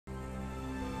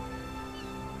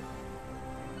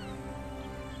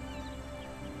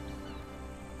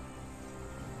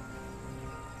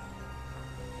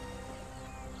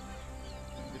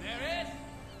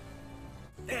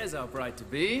Here's our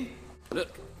bride-to-be.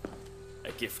 Look,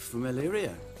 a gift from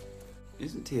Illyria.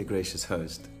 Isn't he a gracious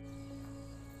host?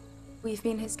 We've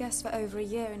been his guests for over a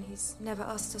year and he's never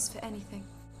asked us for anything.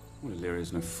 Well,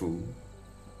 Illyria's no fool.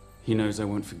 He knows I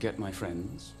won't forget my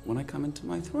friends when I come into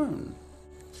my throne.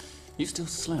 You still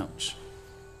slouch.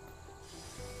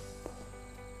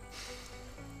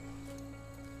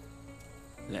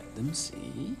 Let them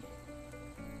see.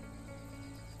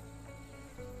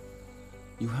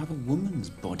 You have a woman's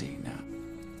body now.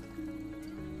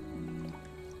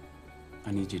 I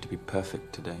need you to be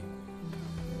perfect today.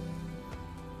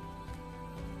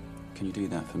 Can you do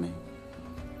that for me?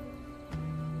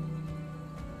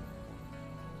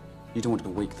 You don't want to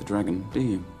wake the dragon, do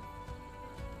you?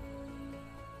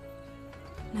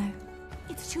 No.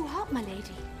 It's too hot, my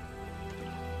lady.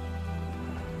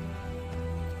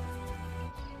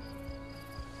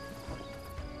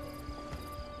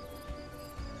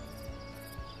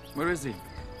 Where is he?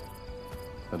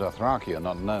 The Dothraki are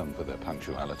not known for their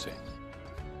punctuality.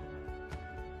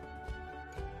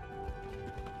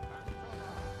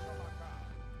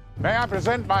 May I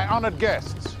present my honored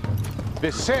guests,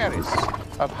 Viserys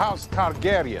of House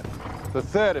Targaryen, the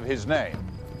third of his name,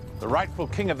 the rightful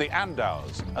king of the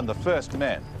Andals and the First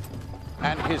Men,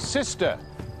 and his sister,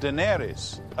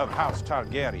 Daenerys of House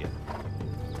Targaryen.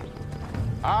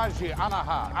 Aji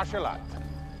Anaha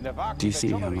Ashelat. Do you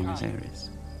see how long his hair is?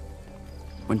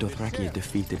 When Dothraki are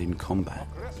defeated in combat,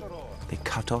 they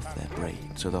cut off their braid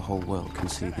so the whole world can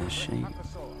see their shame.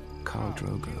 Khal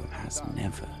Drogo has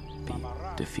never been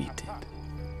defeated.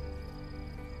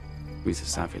 He's a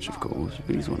savage, of course,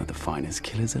 but he's one of the finest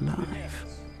killers alive.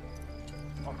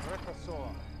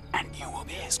 And you will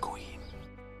be his queen.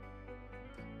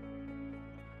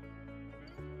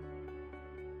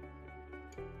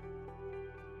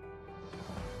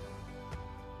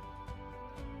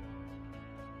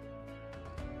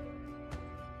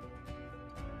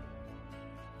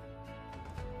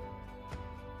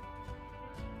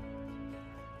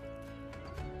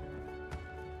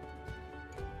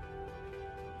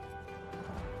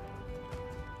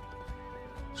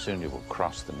 Soon you will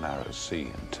cross the narrow sea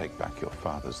and take back your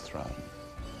father's throne.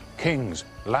 Kings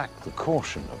lack the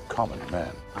caution of common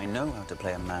men. I know how to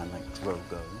play a man like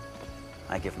Drogo.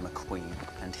 I give him a queen,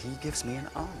 and he gives me an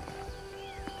army.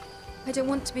 I don't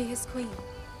want to be his queen.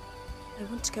 I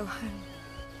want to go home.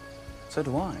 So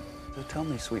do I. So tell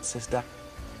me, sweet sister,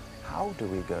 how do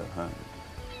we go home?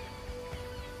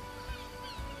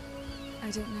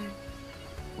 I don't know.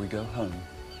 We go home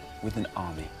with an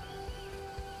army.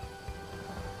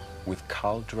 With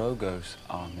Khal Drogo's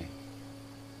army.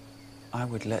 I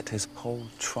would let his whole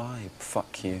tribe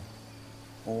fuck you.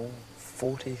 All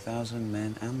 40,000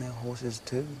 men and their horses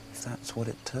too, if that's what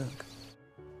it took.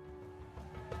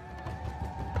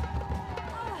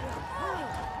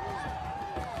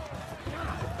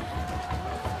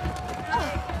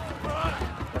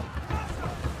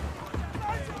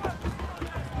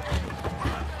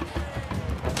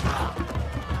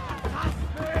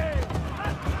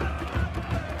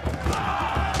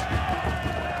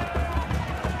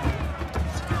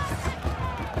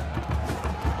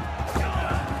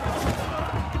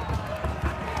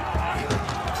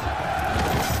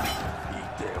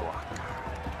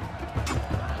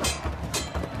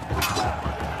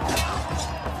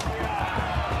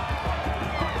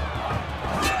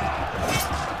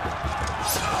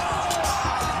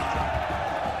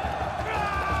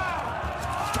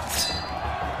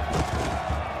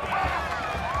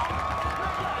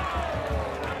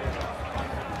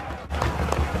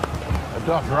 A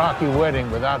Dothraki wedding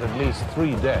without at least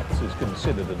 3 deaths is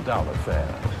considered a dull affair.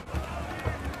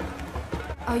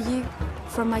 Are you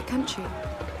from my country?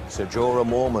 Sir Jorah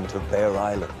Mormont of Bear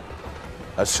Island.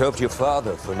 I served your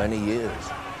father for many years.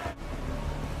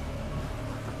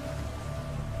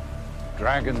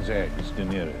 Dragon's Edge,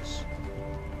 Daenerys,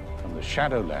 and the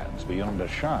Shadowlands beyond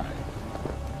Ashai.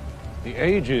 The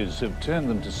ages have turned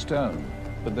them to stone,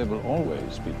 but they will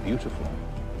always be beautiful.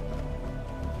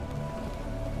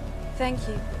 Thank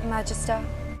you, Magister.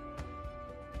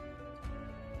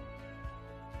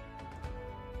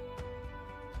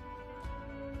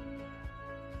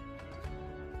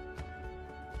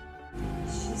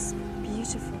 She's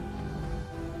beautiful.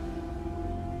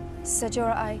 Sir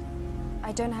Jorah,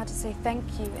 I don't know how to say thank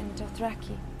you in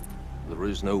Dothraki. There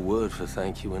is no word for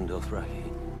thank you in Dothraki.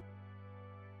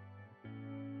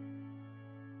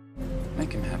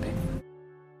 Make him happy.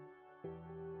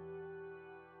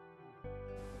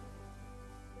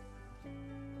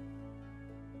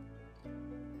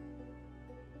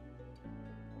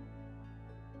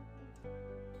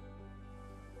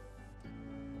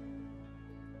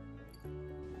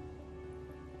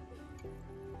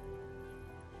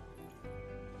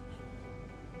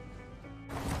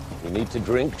 You need to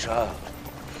drink, child.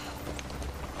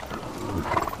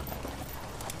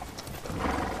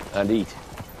 And eat.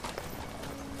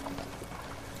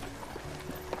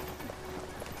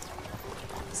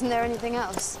 Isn't there anything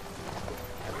else?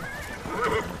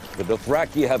 The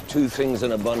Dothraki have two things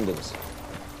in abundance.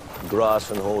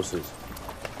 Grass and horses.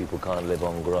 People can't live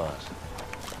on grass.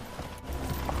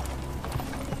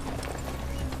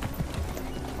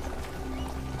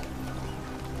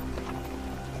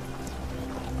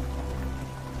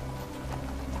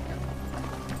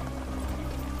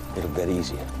 It'll get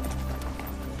easier.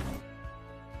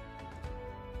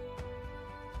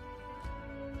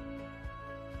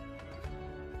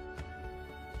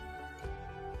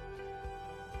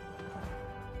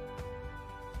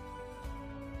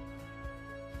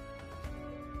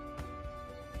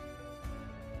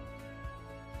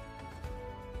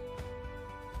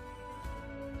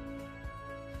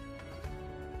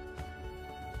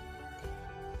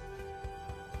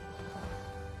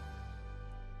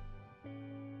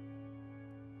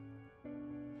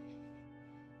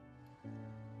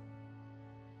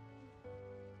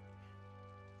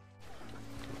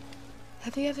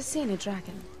 Have you ever seen a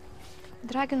dragon?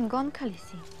 Dragon gone,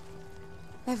 Khaleesi.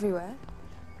 Everywhere?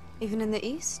 Even in the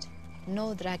east?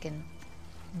 No dragon.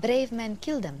 Brave men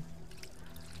kill them.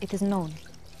 It is known.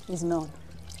 Is known.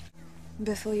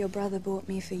 Before your brother bought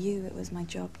me for you, it was my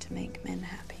job to make men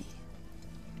happy.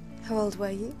 How old were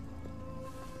you?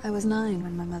 I was 9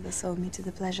 when my mother sold me to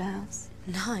the pleasure house.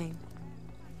 9?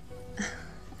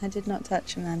 I did not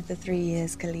touch a man for 3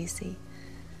 years, Khaleesi.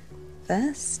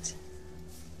 First,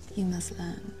 you must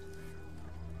learn.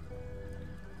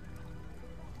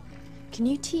 Can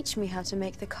you teach me how to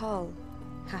make the Carl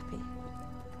happy?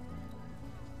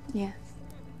 Yes.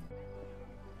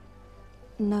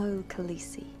 No,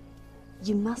 Khaleesi.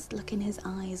 You must look in his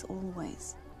eyes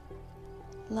always.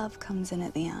 Love comes in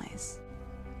at the eyes.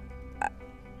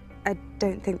 I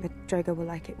don't think the Drogo will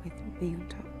like it with me on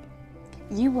top.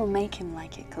 You will make him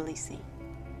like it, Khaleesi.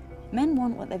 Men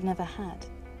want what they've never had,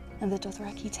 and the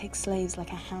Dothraki take slaves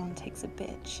like a hound takes a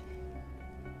bitch.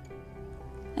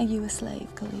 Are you a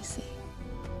slave, Khaleesi?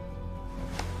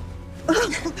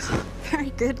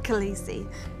 Very good, Khaleesi.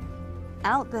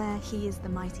 Out there, he is the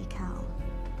mighty Cal.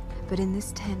 But in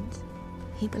this tent,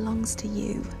 he belongs to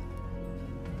you.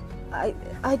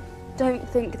 I don't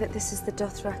think that this is the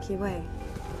Dothraki way.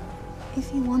 If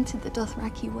he wanted the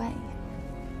Dothraki way,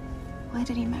 why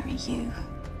did he marry you?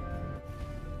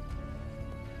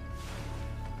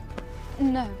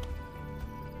 No.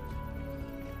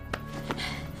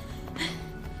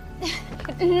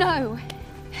 No.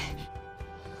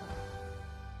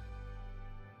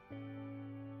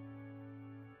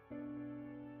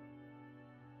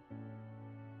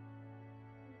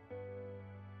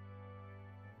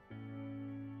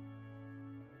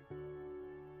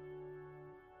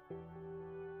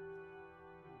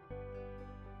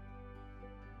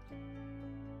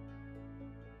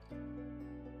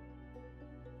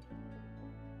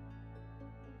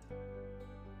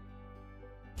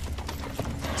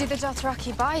 Do the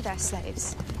Dothraki buy their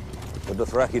slaves? The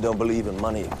Dothraki don't believe in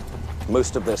money.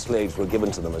 Most of their slaves were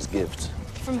given to them as gifts.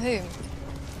 From whom?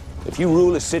 If you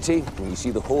rule a city and you see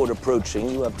the horde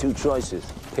approaching, you have two choices: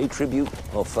 pay tribute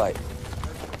or fight.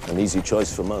 An easy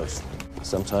choice for most.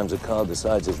 Sometimes a Khal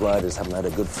decides his riders haven't had a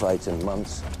good fight in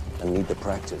months and need the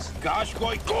practice.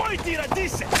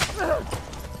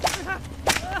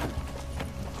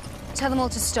 Tell them all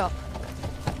to stop.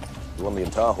 You want the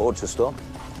entire horde to stop?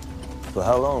 For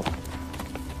how long?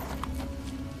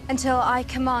 Until I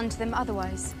command them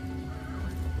otherwise.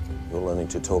 You're learning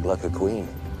to talk like a queen.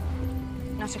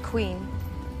 Not a queen.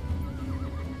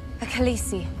 A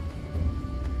Khaleesi.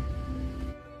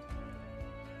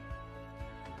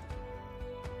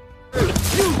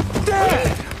 You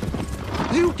dare!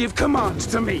 You give commands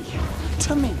to me!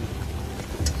 To me!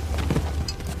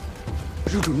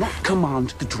 You do not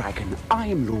command the dragon. I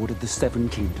am Lord of the Seven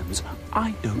Kingdoms.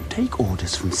 I don't take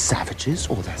orders from savages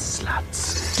or their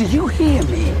sluts. Do you hear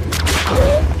me?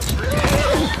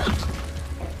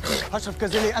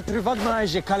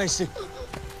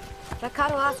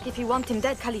 Rakaro asked if you want him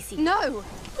dead, Khaleesi. No!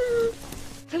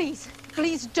 Please,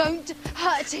 please don't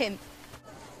hurt him.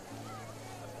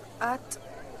 At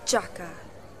Jaka.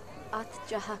 At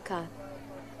Jahaka.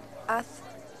 Ath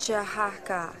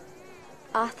Jahaka.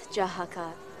 Ath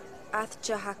Jahaka. Ath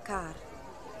Jahakar.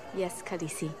 Yes,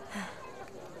 Khaleesi.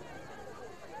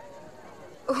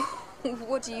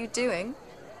 What are you doing?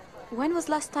 When was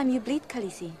last time you bleed,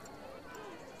 Khaleesi?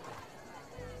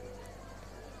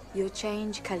 You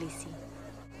change, Khaleesi.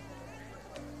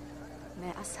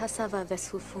 Me ashasava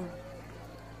veshufun.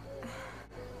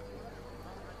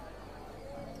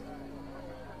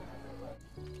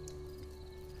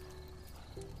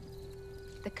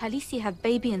 Khaleesi have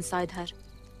baby inside her.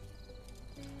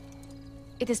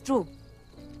 It is true.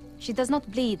 She does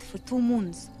not bleed for 2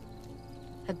 moons.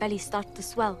 Her belly starts to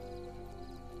swell.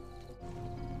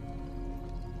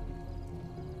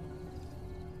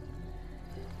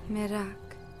 Merak.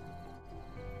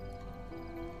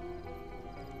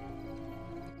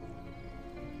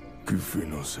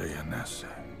 Kufino Sayanasa.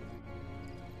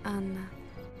 Anna.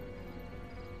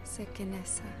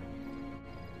 Sekenesa.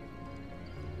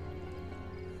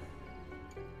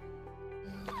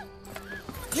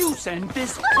 You send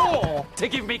this whore to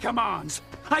give me commands!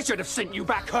 I should have sent you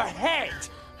back her head!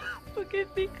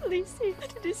 Forgive me, Khaleesi.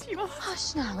 It is yours.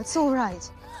 Hush now, it's all right.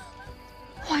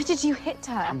 Why did you hit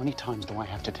her? How many times do I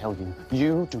have to tell you?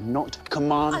 You do not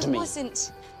command me. I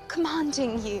wasn't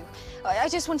commanding you. I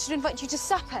just wanted to invite you to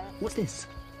supper. What's this?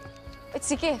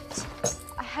 It's a gift.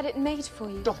 I had it made for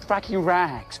you. Dothraki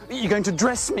rags. You're going to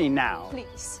dress me now?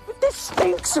 Please. This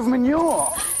stinks of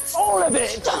manure! All of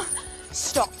it!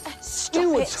 Stop. Stop You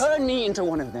would it. turn me into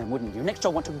one of them, wouldn't you? Next, I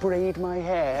want to braid my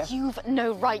hair. You've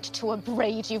no right to a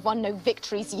braid. You've won no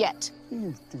victories yet.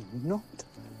 You do not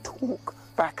talk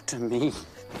back to me.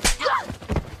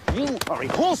 You are a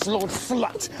horse-lord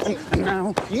slut, and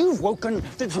now you've woken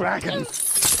the dragon.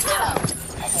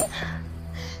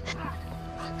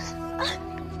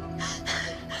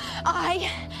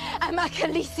 I am a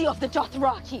Khaleesi of the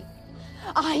Dothraki.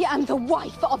 I am the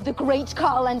wife of the great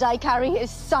Khal, and I carry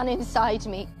his son inside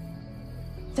me.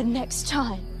 The next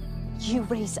time you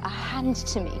raise a hand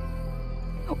to me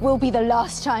will be the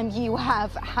last time you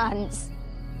have hands.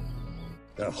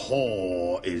 The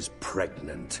whore is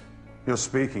pregnant. You're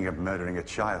speaking of murdering a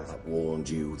child. I warned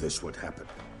you this would happen.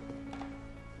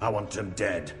 I want them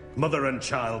dead. Mother and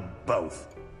child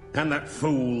both. And that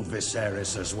fool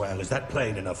Viserys as well. Is that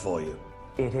plain enough for you?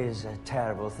 It is a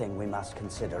terrible thing we must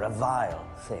consider, a vile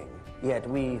thing. Yet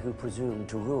we who presume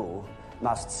to rule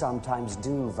must sometimes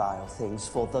do vile things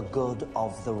for the good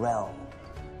of the realm.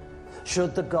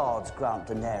 Should the gods grant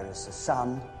Daenerys a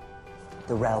son,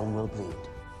 the realm will bleed.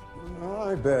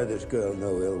 I bear this girl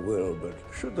no ill will, but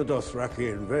should the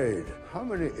Dothraki invade, how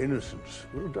many innocents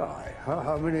will die?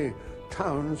 How many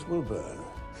towns will burn?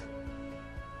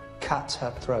 Cut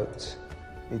her throat.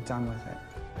 Be done with it.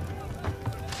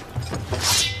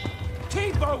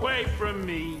 Keep away from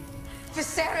me!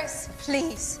 Viserys,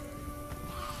 please.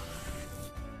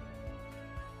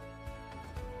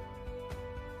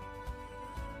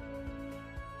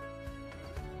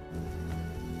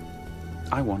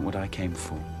 I want what I came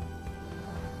for.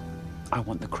 I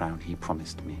want the crown he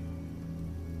promised me.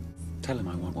 Tell him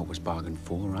I want what was bargained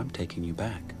for, or I'm taking you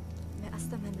back.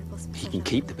 He can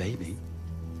keep the baby.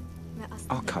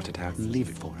 I'll cut it out and leave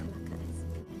it for him.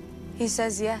 He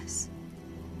says yes.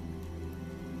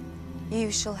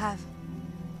 You shall have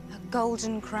a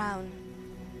golden crown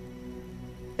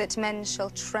that men shall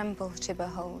tremble to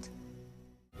behold.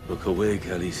 Look away,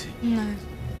 Khaleesi. No.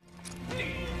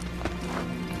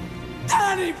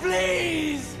 Daddy,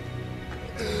 please!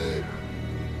 A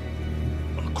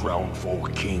crown for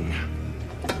king.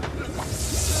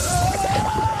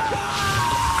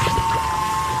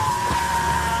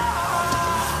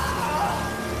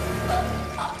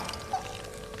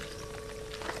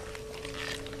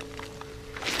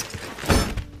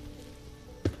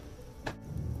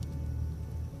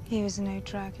 He was no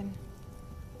dragon.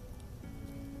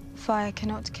 Fire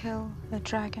cannot kill a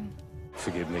dragon.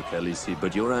 Forgive me, Khaleesi,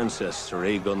 but your ancestor,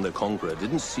 Aegon the Conqueror,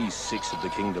 didn't seize 6 of the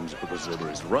kingdoms because they were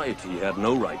his right. He had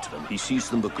no right to them. He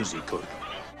seized them because he could.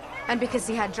 And because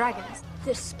he had dragons.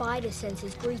 The spider sends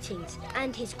his greetings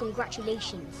and his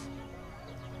congratulations.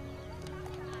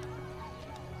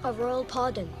 A royal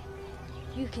pardon.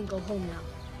 You can go home now.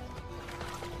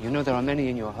 You know there are many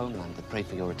in your homeland that pray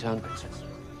for your return, Princess.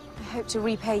 I hope to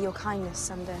repay your kindness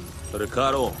someday.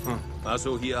 Recaro,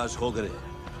 aso hias hogere.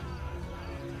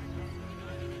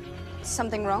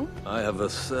 Something wrong? I have a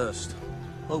thirst.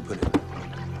 Open it.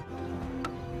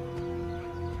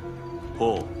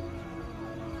 Pour.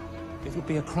 It would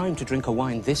be a crime to drink a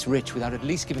wine this rich without at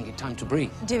least giving it time to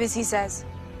breathe. Do as he says.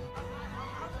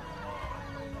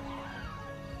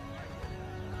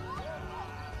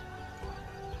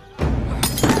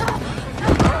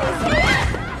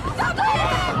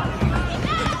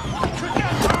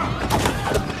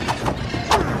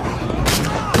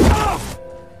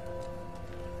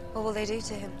 What will they do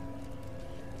to him?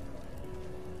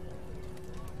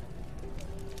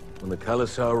 When the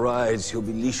Khalasar rides, he'll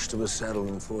be leashed to a saddle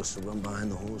and forced to run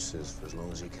behind the horses for as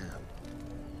long as he can.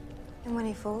 And when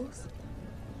he falls?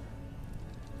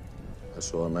 I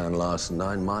saw a man last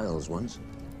 9 miles once.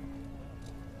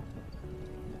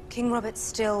 King Robert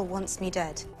still wants me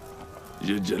dead.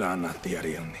 Jujurana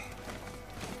Targaryen.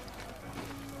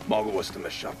 Magos the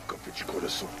Meshapka which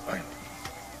Korosok Pine.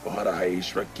 Ohara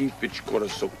Haish Raki which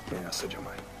Korosok Pine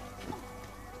Sajamai.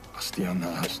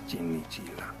 Astiana Hastini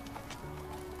Chila.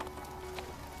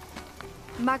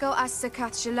 Mago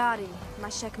Asakat Jalari,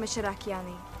 Mashek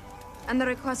Mishirakiani. And the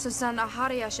request of San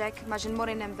Ahariashek, Majan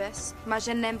Morinembes,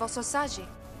 Majan Nembososaji.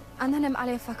 And then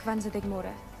Alefak Vanza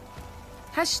Digmore.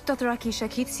 Hash Dothraki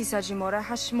Shakit Sisajimora,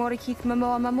 Hash Morikith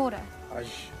Mamoa Mamora.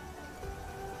 Hash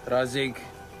Razig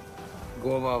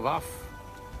Gova Waf.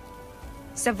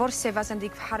 Sevorse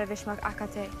Vasandik Haravishmak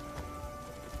Akate.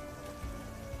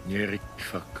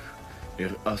 Yerikfak,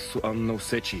 Asu Anno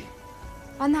Sechi.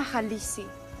 Ana Halisi.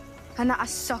 Ana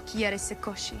Asok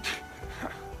Yeresekoshi.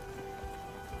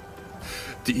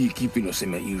 Die keeping se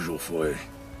me usual for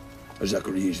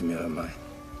Zacharias me amai.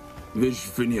 Vish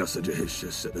Phineas a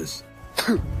Jehish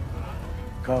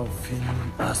Kaufin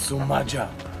Asumaja.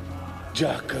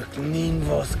 Jakak Nin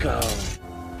Voskau.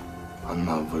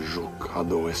 Anna Vajuk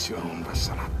Adoesion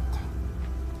Vasanat.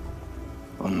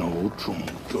 Anna Uchum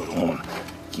Doron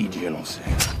Kijenose.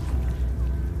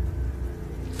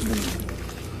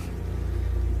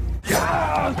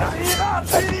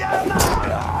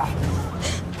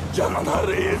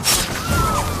 Jananarin.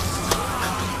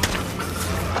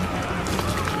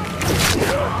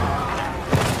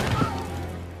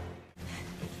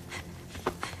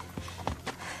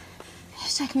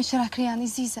 Shek Mishrakriani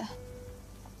Ziza.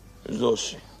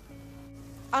 Zoshi.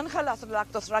 Angelas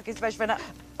lactos rakis veshvena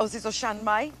osiso shan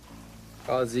mai.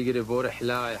 Zigre Bore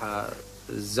Hilai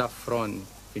Zafron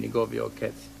Finigovio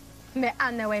Ket. Me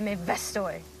Annawe me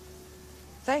Vestoy.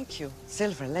 Thank you,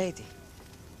 Silver Lady.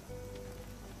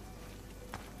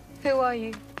 Who are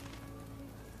you?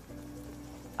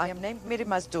 I am named Miri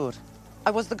Mazdur. I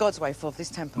was the god's wife of this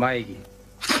temple. Maigi.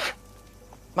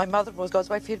 My mother was god's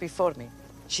wife here before me.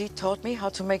 She taught me how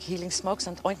to make healing smokes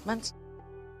and ointments.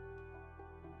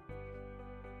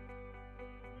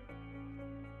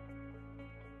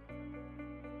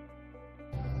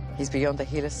 He's beyond the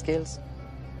healer's skills.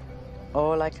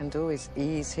 All I can do is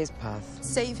ease his path.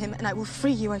 Save him and I will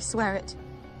free you, I swear it.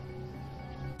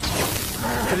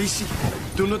 Khaleesi,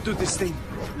 do not do this thing.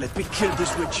 Let me kill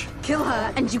this witch. Kill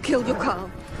her and you kill your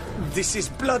Carl. This is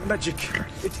blood magic.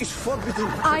 It is forbidden.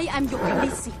 I am your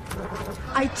Khaleesi.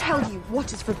 I tell you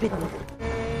what is forbidden.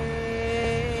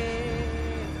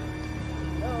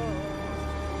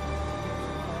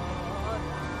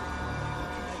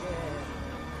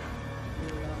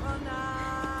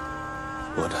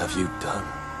 What have you done?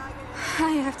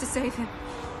 I have to save him.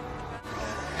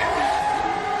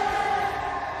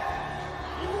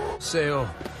 Seo.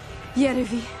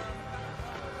 Yerevi.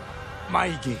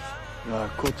 Maigi.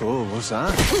 Koto,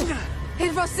 Osa.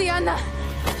 Hirvosiana.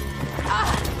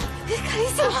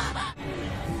 Khaleesi.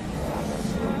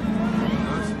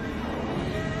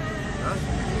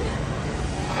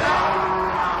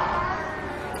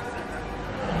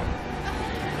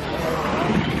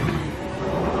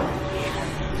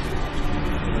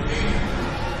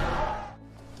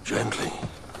 Gently.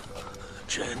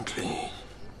 Gently.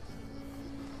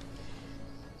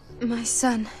 My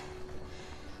son.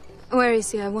 Where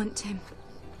is he? I want him.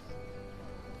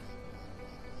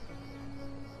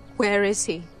 Where is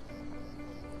he?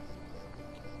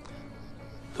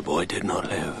 The boy did not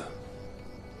live.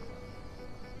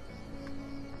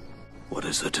 What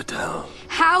is there to tell?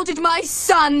 How did my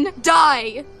son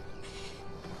die?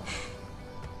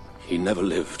 He never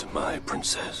lived, my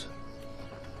princess.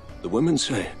 The women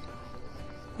say.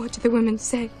 What do the women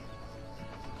say?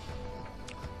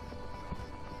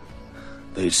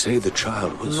 They say the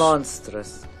child was...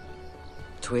 monstrous.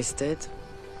 Twisted.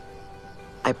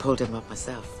 I pulled him up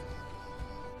myself.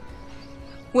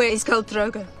 Where is Khal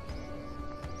Drogo?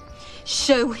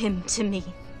 Show him to me.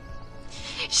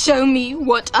 Show me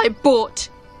what I bought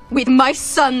with my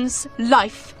son's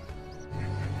life.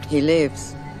 He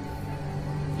lives.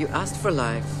 You asked for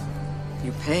life.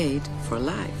 You paid for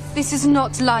life. This is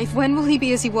not life. When will he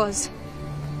be as he was?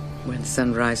 When the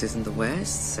sun rises in the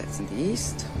west, sets in the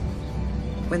east.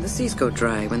 When the seas go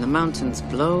dry, when the mountains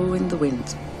blow in the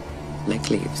wind like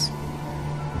leaves.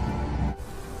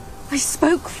 I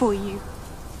spoke for you.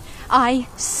 I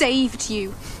saved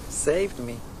you. Saved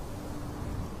me.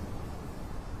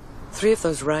 3 of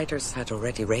those riders had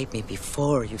already raped me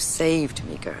before you saved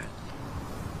me, girl.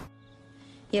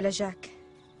 Yela Jacques.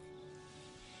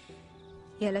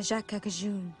 Yela Jacques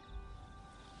Agajun.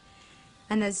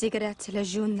 Ana Zigaret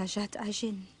Lajun Najat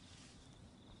Ajin.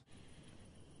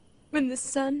 When the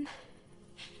sun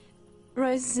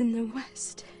rises in the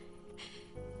west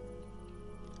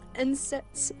and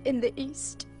sets in the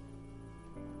east,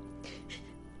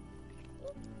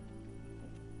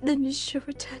 Then you shall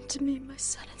return to me, my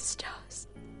sun and stars.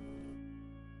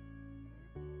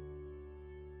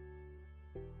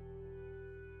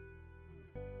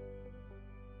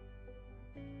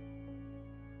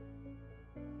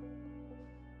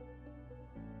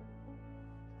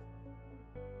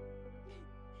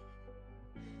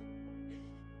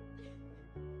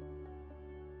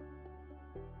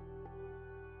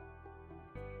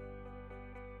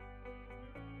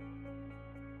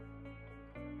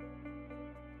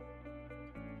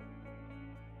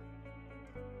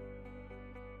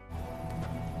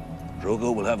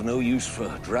 Drogo will have no use for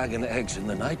dragon eggs in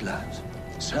the Nightlands.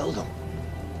 Sell them.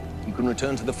 You can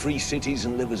return to the free cities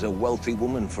and live as a wealthy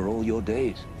woman for all your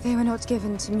days. They were not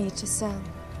given to me to sell.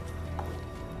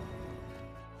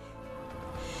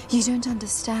 You don't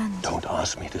understand. Don't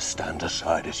ask me to stand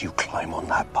aside as you climb on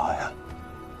that pyre.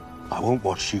 I won't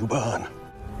watch you burn.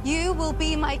 You will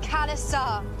be my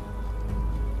Khalasar.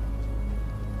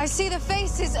 I see the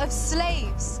faces of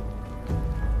slaves.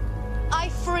 I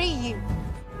free you.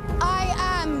 I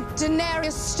am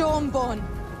Daenerys Stormborn,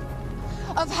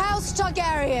 of House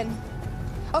Targaryen,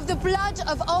 of the blood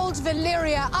of old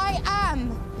Valyria. I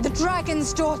am the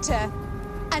dragon's daughter,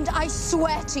 and I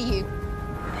swear to you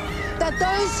that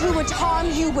those who would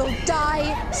harm you will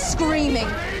die screaming.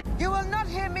 You will not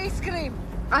hear me scream.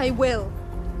 I will.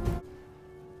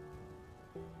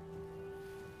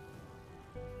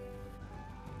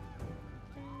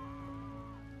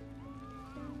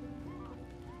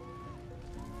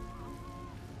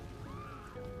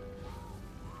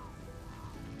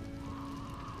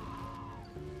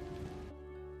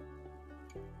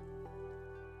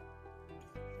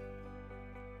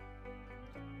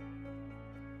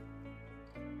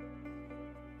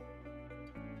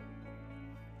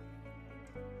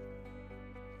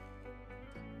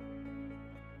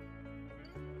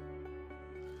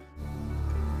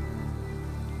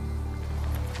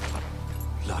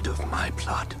 Blood of my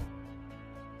blood.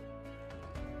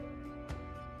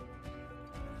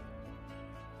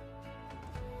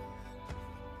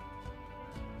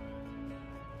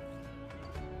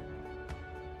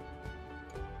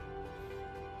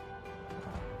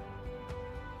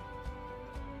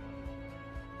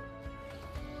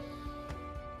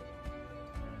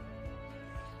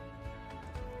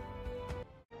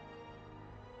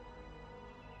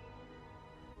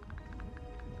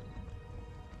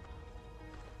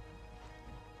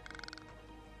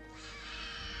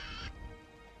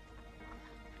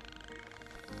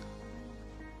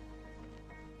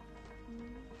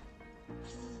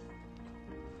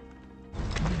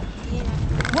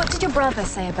 What did your brother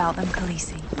say about them,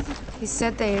 Khaleesi? He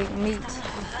said they ate meat.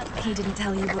 He didn't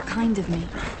tell you what kind of meat.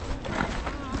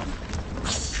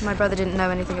 My brother didn't know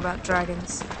anything about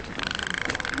dragons.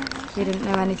 He didn't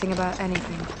know anything about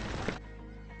anything.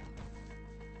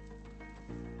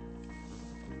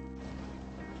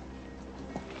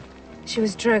 She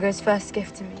was Drogo's first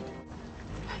gift to me.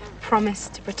 I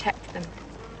promised to protect them.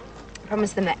 I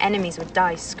promised them that enemies would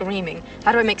die screaming.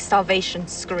 How do I make starvation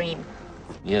scream?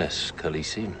 Yes,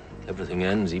 Khaleesi. Everything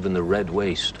ends, even the Red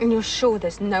Waste. And you're sure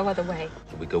there's no other way?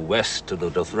 We go west to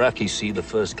the Dothraki Sea. The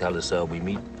first Khalasar we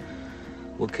meet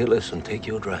will kill us and take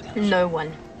your dragons. No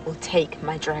one will take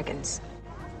my dragons.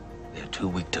 They're too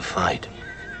weak to fight.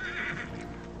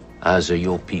 As are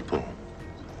your people.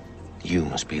 You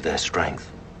must be their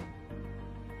strength.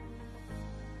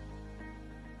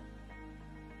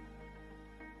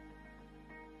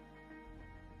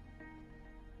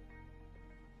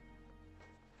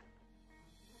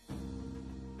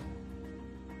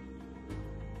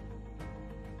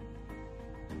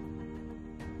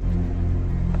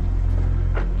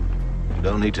 You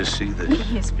don't need to see this.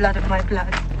 He is blood of my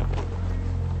blood.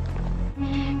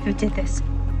 Who did this?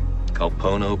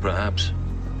 Calpono, perhaps.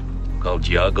 Called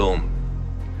Diagom.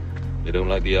 They don't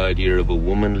like the idea of a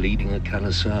woman leading a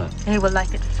Khalasar. They will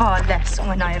like it far less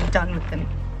when I am done with them.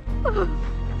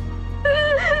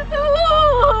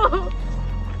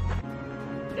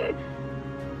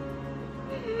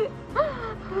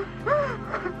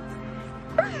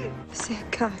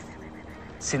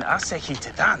 Sin aseki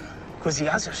tedan, kuzi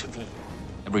azashavi.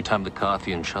 Every time the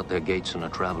Carthians shut their gates on a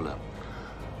traveler,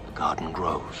 the garden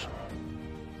grows.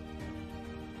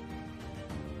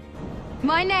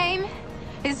 My name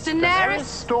is Daenerys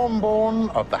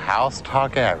Stormborn of the House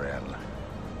Targaryen.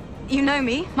 You know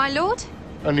me, my lord?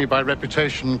 Only by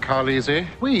reputation, Khaleesi.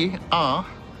 We are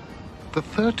the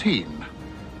 13,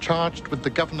 charged with the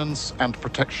governance and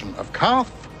protection of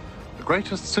Karth, the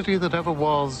greatest city that ever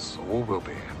was or will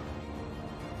be.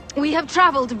 We have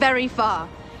traveled very far.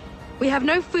 We have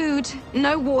no food,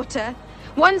 no water.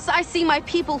 Once I see my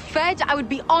people fed, I would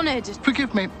be honored.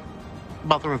 Forgive me.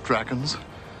 Mother of Dragons,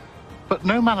 but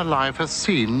no man alive has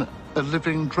seen a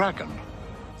living dragon.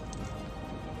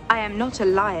 I am not a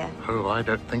liar. Oh, I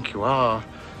don't think you are.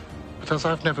 But as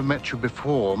I've never met you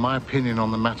before, my opinion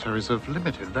on the matter is of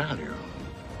limited value.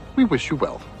 We wish you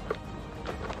well.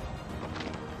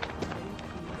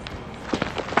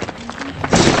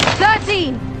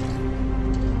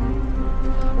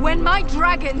 When my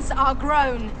dragons are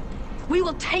grown, we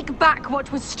will take back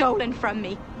what was stolen from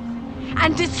me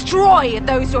and destroy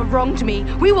those who have wronged me.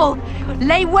 We will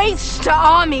lay waste to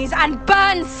armies and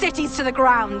burn cities to the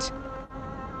ground.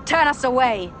 Turn us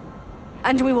away,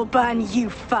 and we will burn you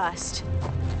first.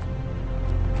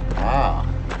 Ah,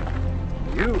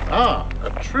 you are a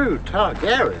true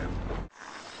Targaryen.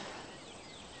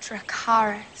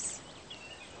 Dracarys.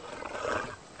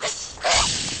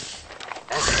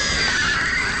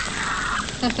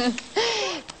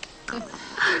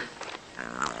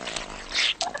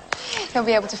 He'll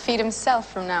be able to feed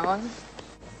himself from now on.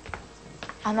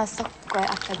 أنا سكر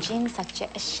أفجين سكر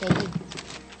الشيء.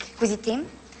 كوزيتيم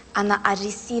أنا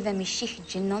أريسيف مشيخ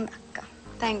جنون أكا.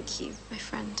 Thank you, my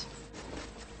friend.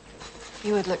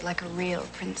 You would look like a real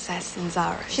princess in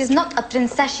Zara. She's not a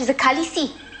princess, she's a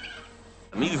Khaleesi.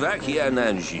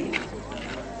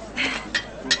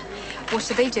 What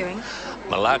are they doing?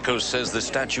 Malako says the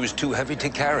statue is too heavy to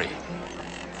carry.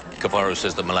 Kavaro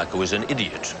says that Malako is an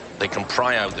idiot. They can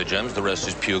pry out the gems, the rest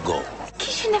is pure gold.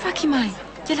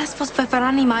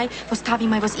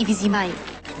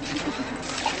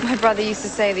 My brother used to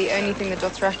say the only thing the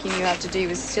Dothraki knew how to do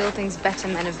was steal things better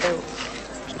men have built.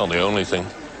 It's not the only thing.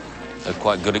 They're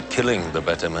quite good at killing the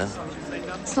better men.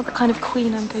 It's not the kind of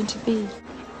queen I'm going to be.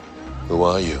 Who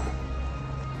are you?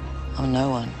 Oh, no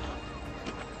one.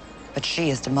 But she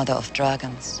is the mother of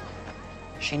dragons.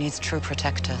 She needs true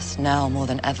protectors, now more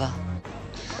than ever.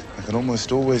 I can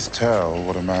almost always tell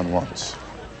what a man wants.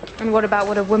 And what about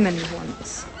what a woman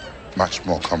wants? Much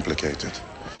more complicated.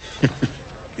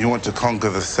 You want to conquer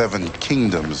the 7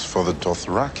 kingdoms for the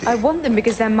Dothraki? I want them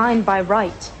because they're mine by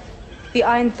right. The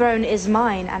Iron Throne is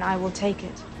mine, and I will take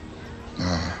it.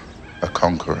 A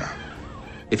conqueror.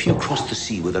 If you cross the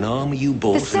sea with an armor you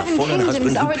bought The and a 7 fallen kingdoms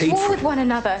husband who are at paid war for with it. one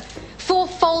another. 4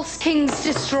 false kings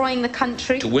destroying the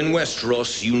country. To win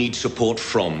Westeros, you need support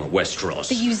from Westeros.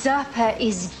 The usurper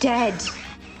is dead.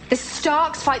 The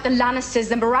Starks fight the Lannisters,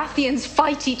 the Baratheons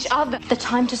fight each other. The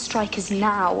time to strike is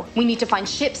now. We need to find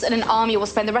ships and an army, or we'll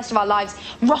spend the rest of our lives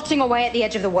rotting away at the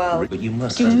edge of the world. But you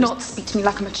must Do understand. not speak to me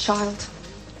like I'm a child.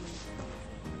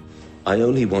 I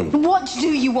only want What do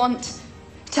you want?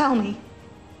 Tell me.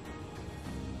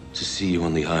 to see you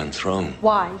on the Iron Throne.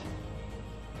 Why?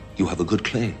 You have a good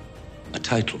claim, a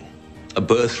title, a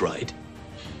birthright.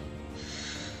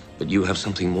 But you have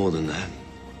something more than that.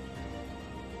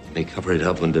 You may cover it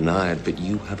up and deny it, but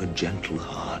you have a gentle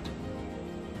heart.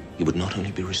 You would not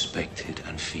only be respected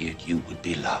and feared, you would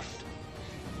be loved.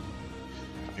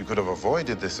 You could have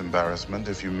avoided this embarrassment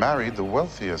if you married the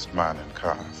wealthiest man in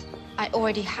Karth. I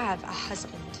already have a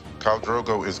husband. Khal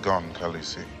Drogo is gone,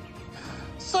 Khaleesi.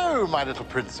 So, my little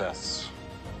princess,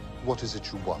 what is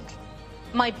it you want?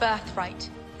 My birthright.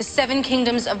 The 7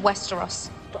 kingdoms of Westeros.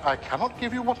 I cannot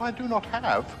give you what I do not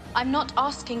have. I'm not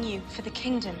asking you for the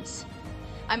kingdoms.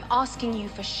 I'm asking you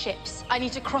for ships. I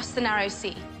need to cross the narrow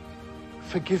sea.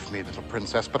 Forgive me, little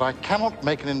princess, but I cannot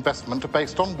make an investment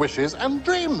based on wishes and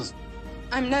dreams.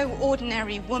 I'm no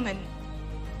ordinary woman.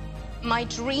 My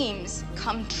dreams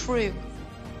come true.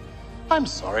 I'm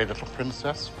sorry, little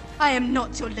princess. I am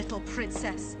not your little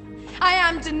princess. I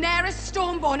am Daenerys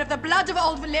Stormborn of the blood of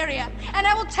old Valyria, and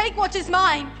I will take what is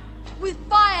mine. With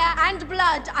fire and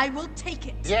blood, I will take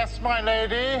it. Yes, my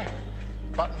lady,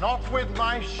 but not with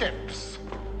my ships.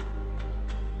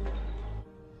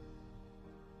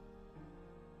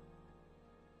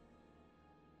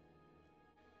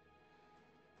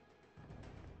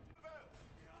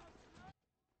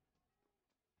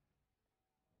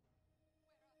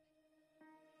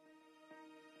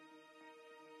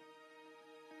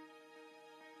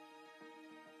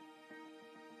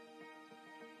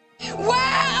 Where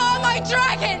are my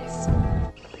dragons?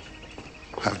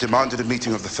 I've demanded a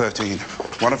meeting of the 13.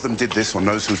 One of them did this or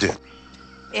knows who did.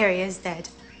 Arya is dead.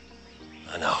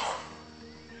 I know.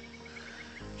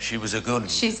 She was a good...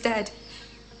 She's dead.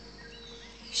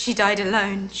 She died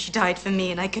alone. She died for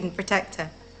me, and I couldn't protect her.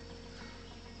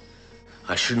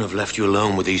 I shouldn't have left you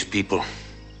alone with these people.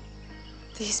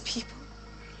 These people?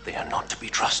 They are not to be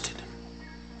trusted.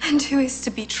 And who is to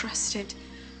be trusted?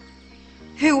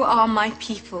 Who are my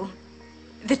people?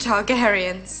 The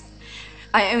Targaryens.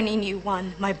 I only knew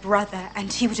one, my brother,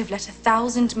 and he would have let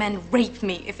 1,000 men rape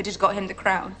me if it had got him the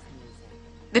crown.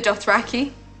 The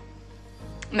Dothraki?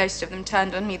 Most of them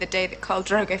turned on me the day that Khal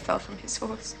Drogo fell from his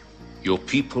horse. Your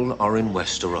people are in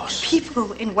Westeros.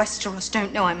 People in Westeros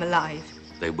don't know I'm alive.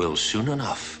 They will soon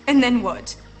enough. And then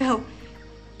what? They'll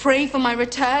pray for my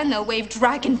return, they'll wave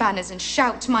dragon banners and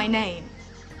shout my name.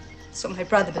 That's what my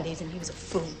brother believes, and he was a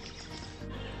fool.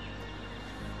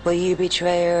 Will you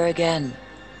betray her again?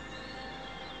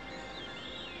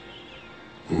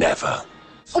 Never.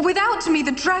 Without me,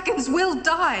 the dragons will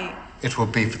die. It will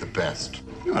be for the best.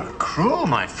 You are cruel,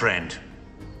 my friend.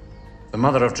 The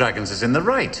Mother of Dragons is in the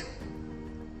right.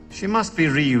 She must be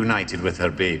reunited with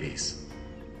her babies.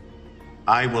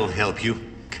 I will help you,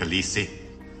 Khaleesi.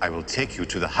 I will take you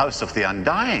to the House of the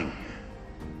Undying,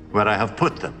 where I have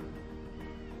put them.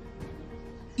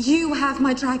 You have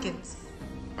my dragons.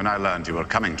 When I learned you were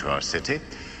coming to our city,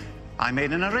 I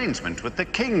made an arrangement with the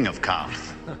King of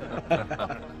Karth.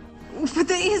 But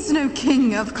there is no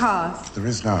King of Karth. There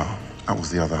is now. That was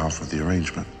the other half of the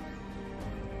arrangement.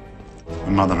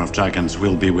 The Mother of Dragons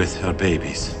will be with her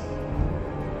babies.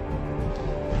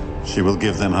 She will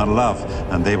give them her love,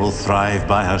 and they will thrive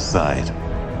by her side.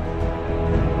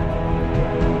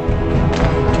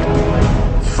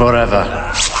 Forever.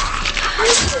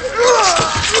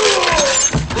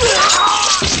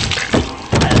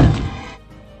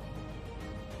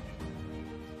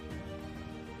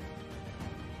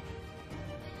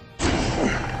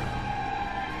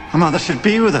 A mother should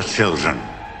be with her children.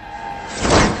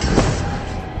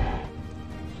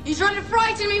 You trying to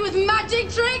frighten me with magic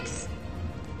tricks?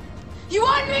 You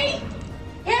want me?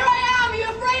 Here I am! You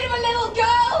afraid of a little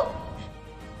girl?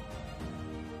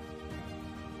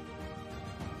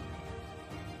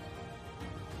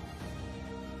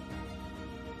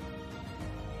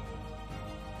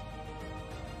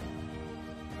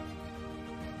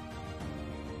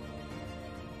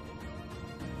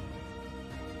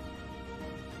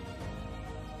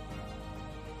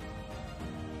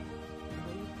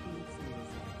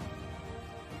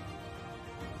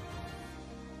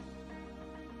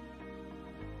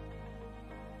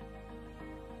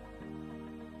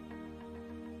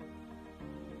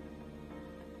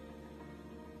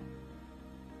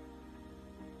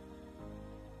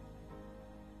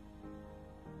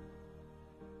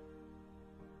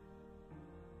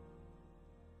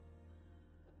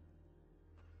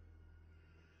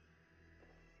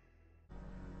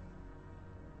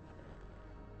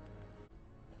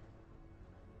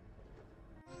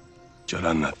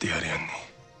 Jalanna Tiariani.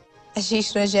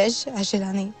 Ashish Rajesh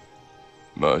Ashilani.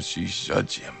 Mashish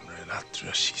Jajem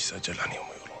Relatra Shisa Jalani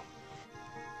Muro.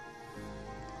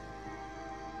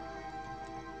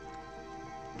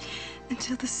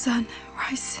 Until the sun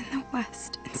rises in the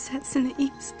west and sets in the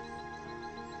east.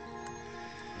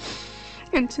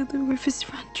 Until the rivers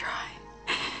run dry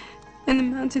and the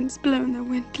mountains blow in the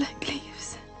wind like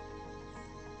leaves.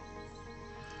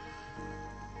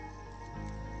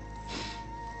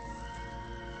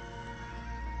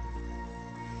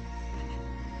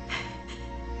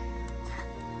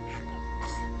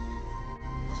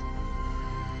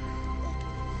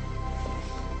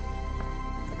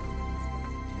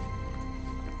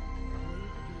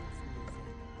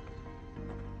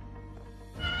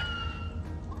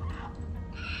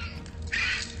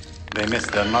 They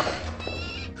missed their mother.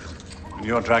 When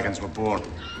your dragons were born,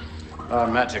 our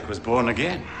magic was born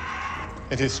again.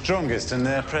 It is strongest in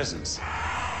their presence,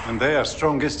 and they are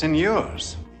strongest in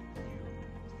yours.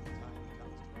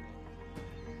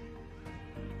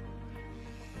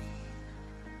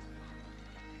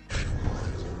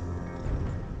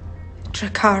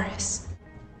 Dracarys.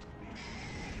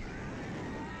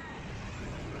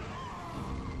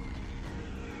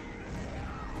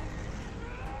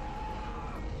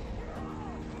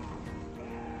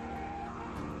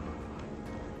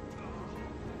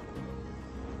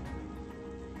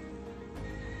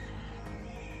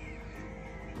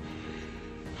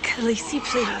 Khaleesi,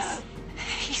 please.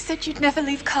 You said you'd never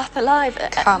leave Karth alive.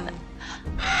 Come.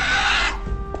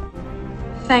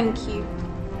 Thank you,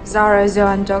 Zara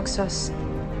Zoan Doxos.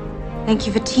 Thank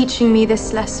you for teaching me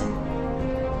this lesson.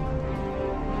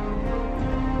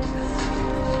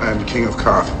 I am King of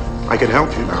Karth. I can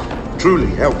help you now. Truly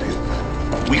help you.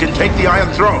 We can take the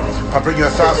Iron Throne. I'll bring you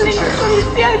 1,000 shares.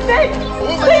 Khaleesi, I beg you,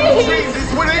 All that you dreamed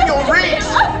is within your reach.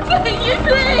 I beg you,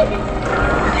 please.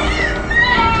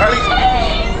 Khaleesi!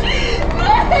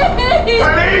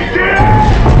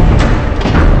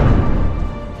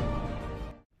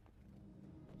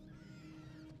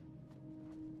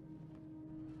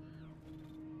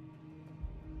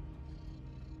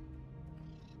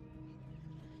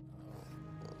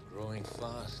 Growing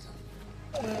fast.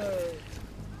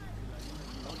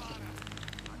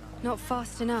 Not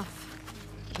fast enough.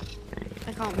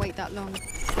 I can't wait that long.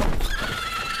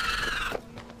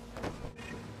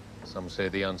 Some say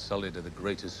the Unsullied are the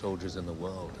greatest soldiers in the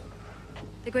world.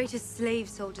 The greatest slave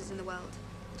soldiers in the world.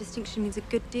 The distinction means a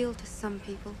good deal to some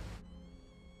people.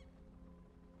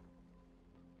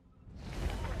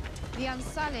 The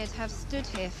Unsullied have stood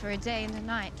here for a day and a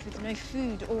night with no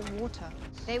food or water.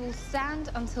 They will stand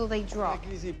until they drop.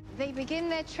 They begin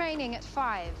their training at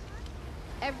 5.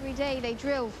 Every day they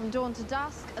drill from dawn to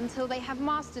dusk until they have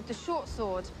mastered the short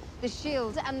sword, the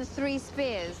shield, and the 3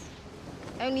 spears.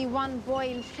 Only 1 boy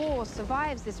in 4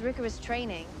 survives this rigorous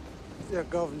training. Their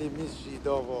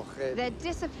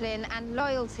discipline and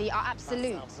loyalty are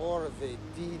absolute.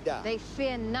 They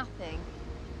fear nothing.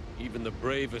 Even the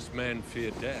bravest men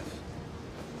fear death.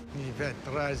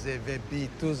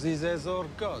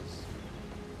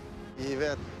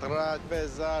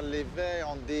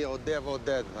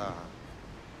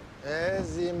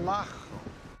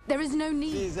 There is no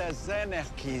need.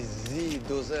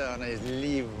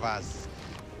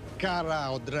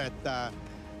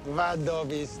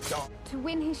 To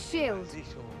win his shield,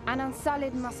 an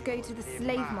Unsullied must go to the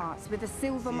slave marts with a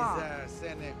silver mark,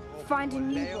 find a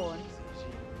newborn,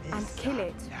 and kill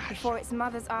it before its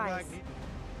mother's eyes.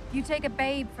 You take a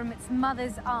babe from its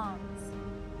mother's arms,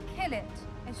 kill it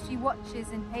as she watches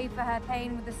and pay for her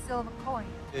pain with a silver coin.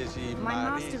 My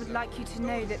master would like you to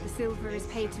know that the silver is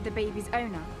paid to the baby's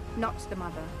owner, not the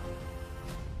mother.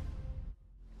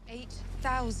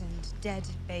 8,000 dead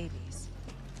babies.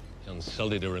 The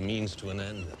Unsullied are a means to an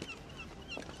end.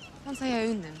 Once I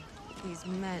own them, these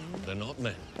men... They're not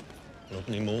men. Not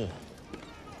anymore.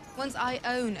 Once I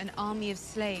own an army of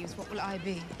slaves, what will I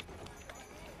be?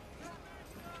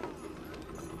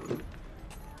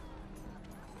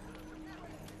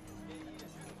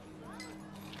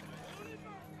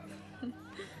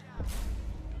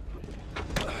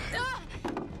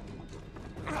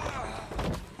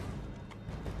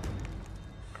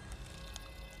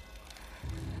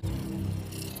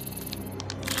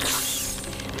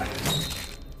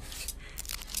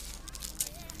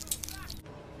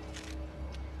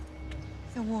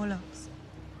 The warlocks.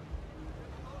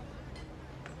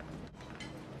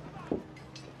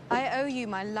 I owe you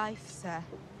my life, sir.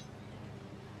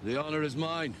 The honor is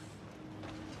mine,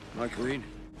 my queen.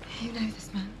 You know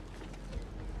this man?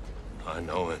 I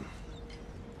know him.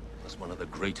 As one of the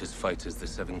greatest fighters the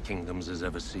Seven Kingdoms has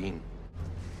ever seen.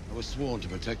 I was sworn to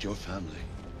protect your family.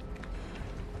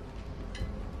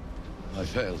 I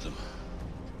failed them.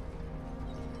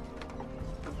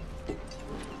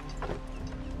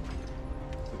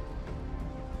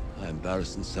 I am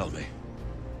Barristan Selmy,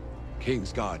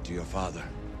 King's Guard to your father.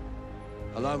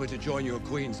 Allow me to join your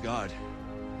Queen's Guard,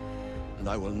 and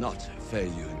I will not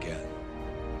fail you again.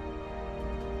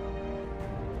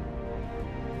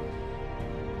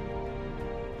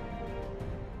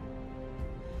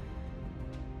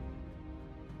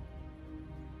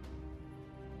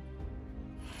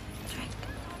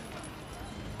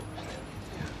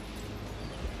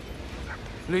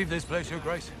 Leave this place, Your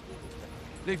Grace.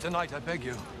 Leave tonight, I beg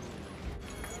you.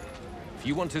 If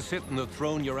you want to sit on the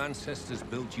throne your ancestors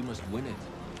built, you must win it.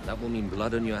 That will mean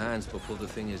blood on your hands before the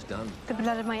thing is done. The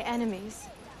blood of my enemies,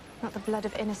 not the blood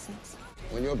of innocents.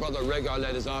 When your brother Rhaegar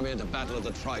led his army into battle at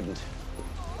the Trident,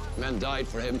 men died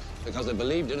for him because they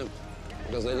believed in him,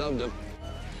 because they loved him.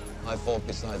 I fought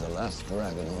beside the last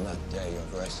dragon on that day, Your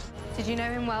Grace. Did you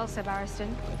know him well, Sir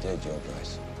Barristan? I did, Your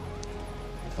Grace.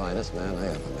 The finest man I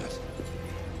ever met.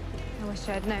 I wish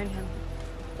I had known him.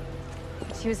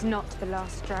 But he was not the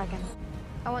last dragon.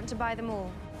 I want to buy them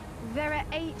all. There are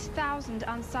 8,000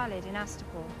 Unsullied in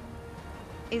Astapor.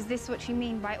 Is this what you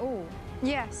mean by all?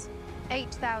 Yes,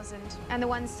 8,000, and the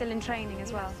ones still in training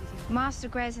as well. Master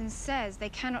Grezin says they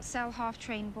cannot sell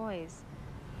half-trained boys.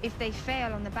 If they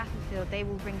fail on the battlefield, they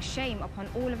will bring shame upon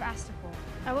all of Astapor.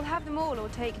 I will have them all or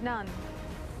take none.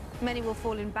 Many will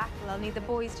fall in battle. I'll need the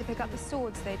boys to pick up the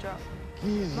swords they drop.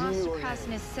 Master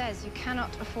Krasnus says you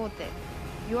cannot afford this.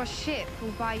 Your ship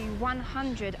will buy you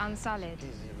 100 Unsullied.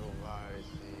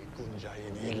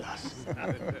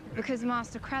 Because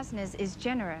Master Krasnus is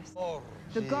generous.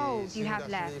 The gold you have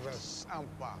left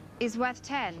is worth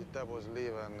 10.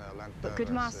 But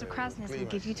good Master Krasnus will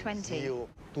give you 20.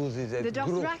 The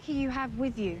Dothraki you have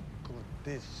with you.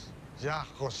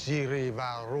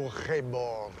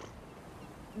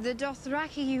 The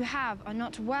Dothraki you have are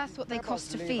not worth what they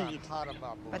cost to feed.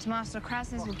 But Master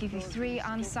Krasnus will give you 3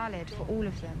 Unsullied for all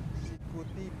of them.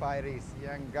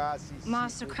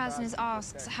 Master Krasnus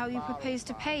asks how you propose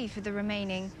to pay for the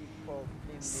remaining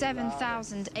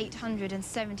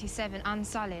 7,877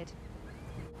 Unsullied.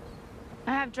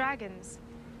 I have dragons.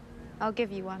 I'll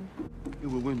give you one. You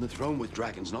will win the throne with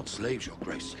dragons, not slaves, Your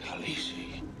Grace.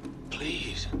 Khaleesi,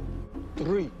 Please.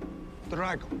 3.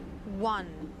 Dragon. 1.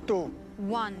 2.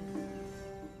 1.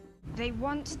 They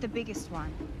want the biggest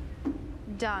one.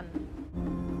 Done.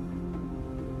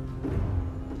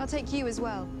 I'll take you as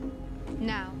well.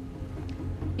 Now,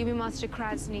 you'll be Master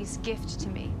Krasny's gift to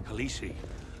me. Khaleesi,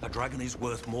 a dragon is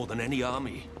worth more than any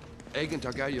army. Aegon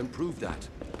Targaryen proved that.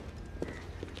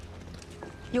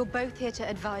 You're both here to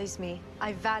advise me.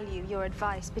 I value your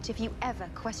advice, but if you ever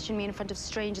question me in front of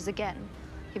strangers again,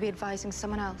 you'll be advising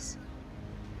someone else.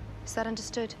 Is that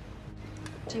understood?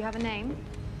 Do you have a name?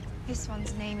 This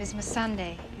one's name is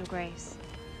Missandei, Your Grace.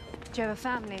 Do you have a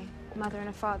family, mother and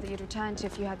a father you'd return to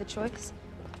if you had the choice?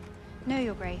 No,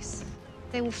 Your Grace.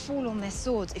 They will fall on their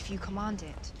swords if you command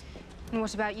it. And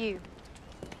what about you?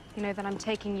 You know that I'm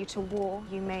taking you to war.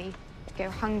 You may go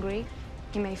hungry,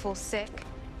 you may fall sick,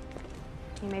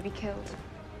 you may be killed.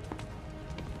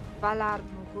 Valar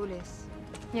Morghulis.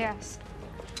 Yes,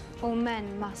 all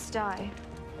men must die.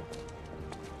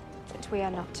 But we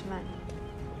are not men.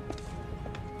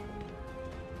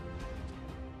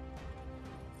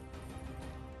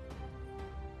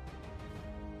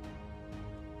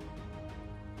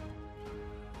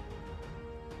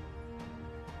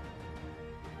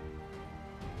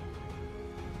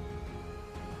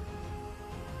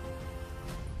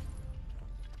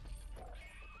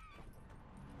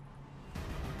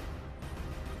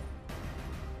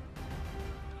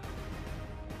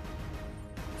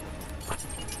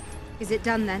 Is it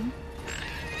done then?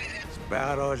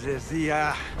 Spero že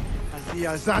sia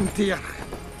Zantir.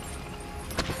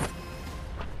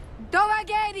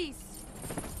 Dovageris!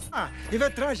 I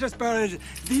vetrages per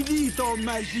divito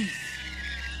magis.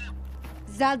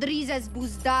 Zaldrizes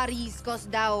buzdaris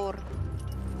daur.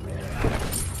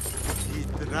 I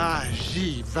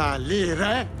tragi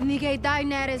valere? Nige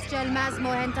Daenerys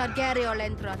Targaryen en Targaryen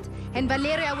entrot, en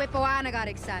Valeria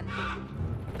Wepoanagarixan.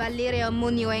 Valeria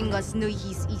Munioengos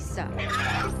nuihis isa.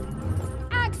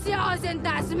 Axia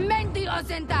osentas, menti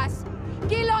osentas.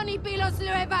 Kiloni pilos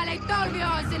lue vale tolvio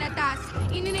osenetas.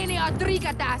 Inini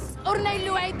odrigatas. Urnei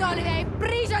lue dolide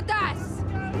prijatas.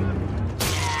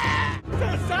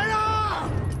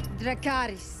 Cesaro!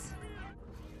 Dracarys.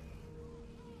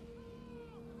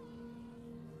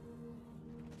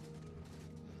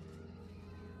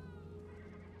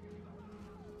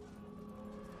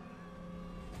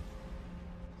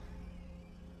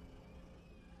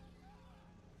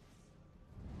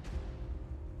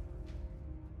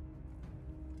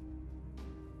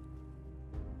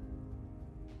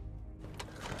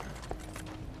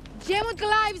 Jemut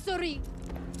live sorry.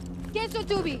 Keso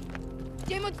tubi.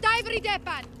 Jemut taivri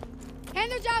depan.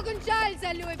 Hendo jagun Charles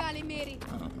a lui vali miri.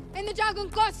 Hendo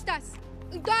jagun Costas.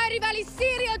 Un tairi vali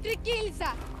Sirio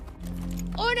trikilsa.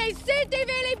 Unei siti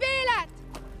veli bilat.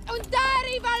 Un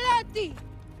tairi valotti.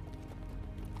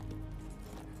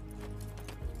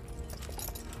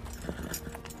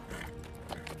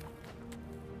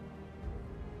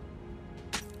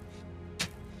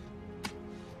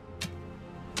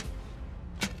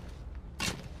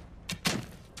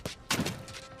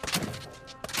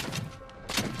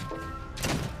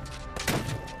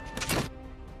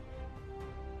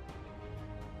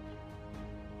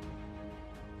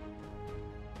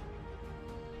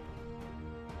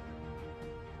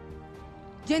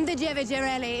 Gente djeve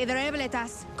gerele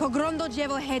idrebletas, cogrondo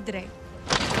djevo hedre.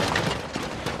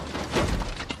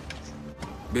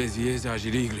 Bezieza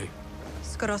agirigle.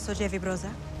 Scrosso djevi broza.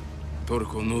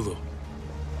 Torco nudo.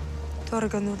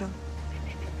 Torgonudo.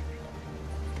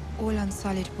 All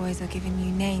unsullied boys are giving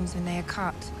you names when they are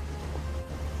cut.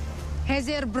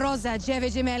 Hezer broza djeve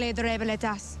gemele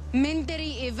idrebletas.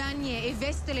 Menteri evanie e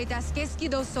vesteletas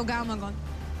keskido sogamagon.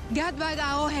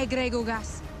 Gadbaga ohe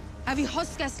gregugas. Avi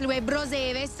hoskas lue broze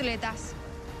e vestletas.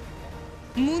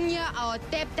 Munya a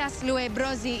teptas lue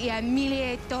brozi e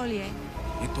amilie tolie.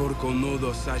 E torco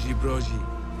nudo sagi broji.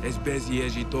 Esbezi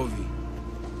egitovi.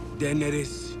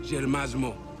 Daenerys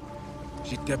gelmasmo.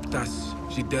 Giteptas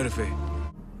giderve.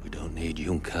 We don't need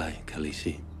Yunkai,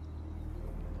 Khaleesi.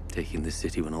 Taking the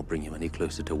city will not bring you any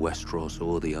closer to Westeros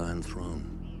or the Iron Throne.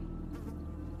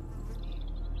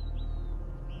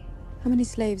 How many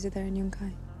slaves are there in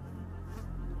Yunkai?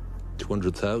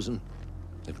 200,000,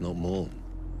 if not more.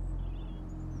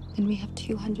 Then we have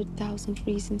 200,000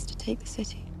 reasons to take the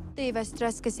city. Te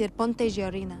vestreske sir ponte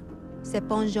giorina. Se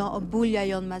ponjon obulja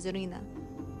yon mazurina.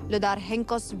 Lodar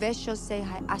henkos veshos se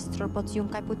hai astropot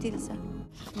yunkai putilsa.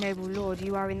 Noble lord,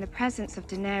 you are in the presence of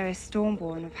Daenerys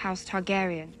Stormborn of House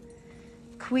Targaryen,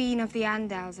 Queen of the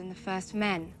Andals and the First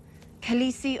Men,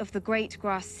 Khaleesi of the Great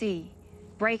Grass Sea,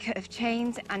 Breaker of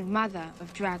Chains and Mother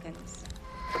of Dragons.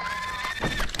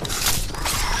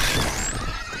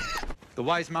 The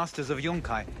wise masters of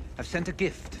Yunkai have sent a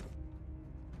gift.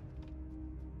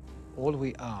 All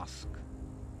we ask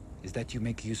is that you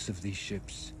make use of these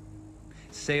ships.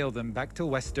 Sail them back to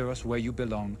Westeros where you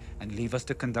belong, and leave us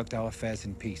to conduct our affairs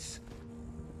in peace.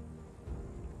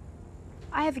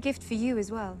 I have a gift for you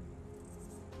as well.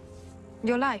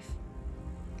 Your life.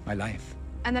 My life.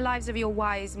 And the lives of your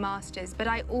wise masters, but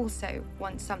I also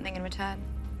want something in return.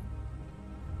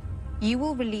 You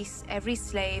will release every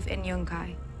slave in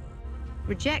Yunkai.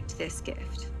 Reject this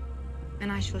gift,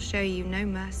 and I shall show you no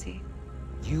mercy.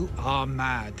 You are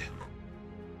mad.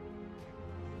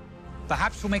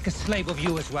 Perhaps we'll make a slave of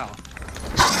you as well.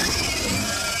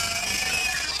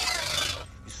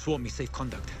 You swore me safe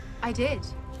conduct. I did.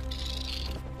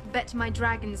 But my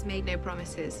dragons made no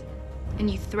promises, and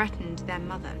you threatened their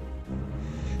mother.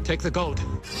 Take the gold.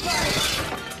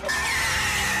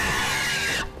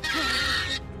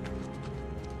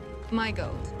 My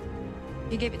gold.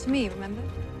 You gave it to me, remember?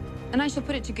 And I shall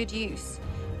put it to good use.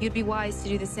 You'd be wise to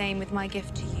do the same with my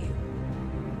gift to you.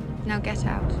 Now get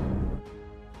out.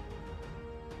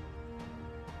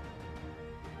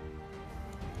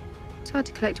 It's hard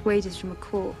to collect wages from a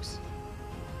corpse.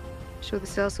 Sure the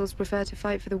sellswords prefer to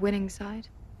fight for the winning side.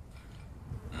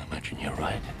 I imagine you're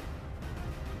right.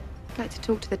 I'd like to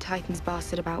talk to the Titan's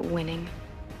bastard about winning.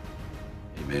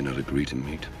 He may not agree to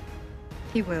meet.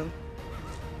 He will.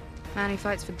 Man who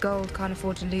fights for gold can't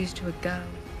afford to lose to a girl.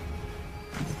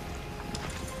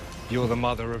 You're the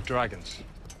mother of dragons.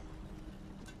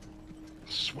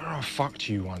 I swear I fucked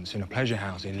you once in a pleasure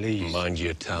house in Leeds. Mind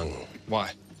your tongue.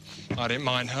 Why? I didn't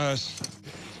mind hers.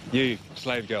 You,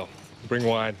 slave girl, bring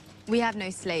wine. We have no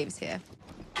slaves here.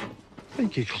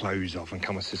 Take your clothes off and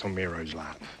come and sit on Miro's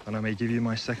lap, and I may give you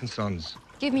my second sons.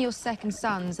 Give me your second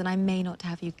sons, and I may not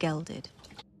have you gelded.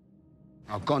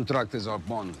 Our contract is our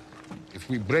bond. If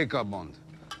we break our bond,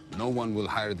 no one will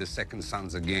hire the second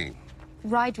sons again.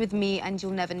 Ride with me, and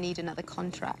you'll never need another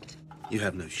contract. You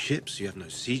have no ships, you have no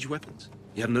siege weapons,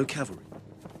 you have no cavalry.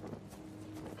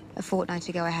 A fortnight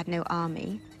ago, I had no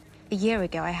army. A year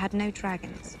ago, I had no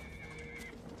dragons.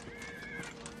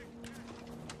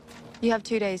 You have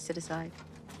 2 days to decide.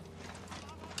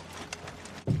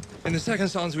 In the second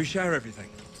sons, we share everything.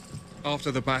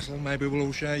 After the battle, maybe we'll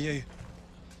all share you.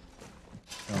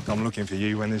 I'll come looking for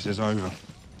you when this is over.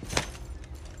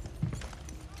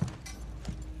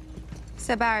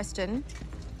 Sir Barristan,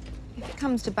 if it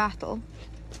comes to battle,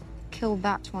 kill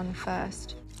that one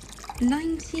first.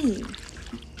 19?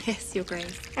 Yes, Your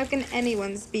Grace. How can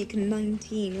anyone speak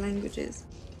 19 languages?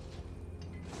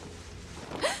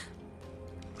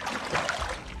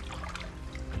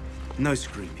 No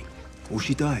screaming, or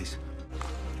she dies.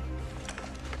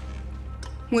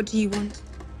 What do you want?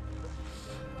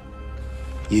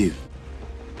 You.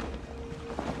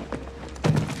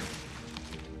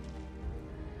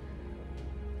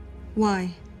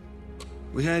 Why?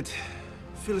 We had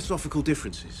philosophical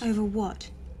differences. Over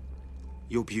what?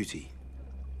 Your beauty.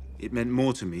 It meant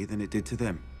more to me than it did to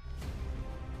them.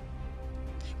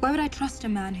 Why would I trust a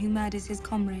man who murders his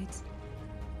comrades?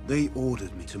 They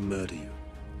ordered me to murder you.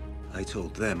 I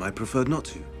told them I preferred not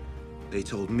to. They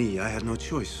told me I had no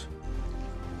choice.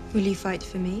 Will you fight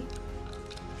for me?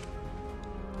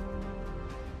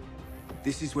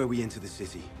 This is where we enter the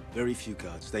city. Very few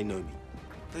guards. They know me.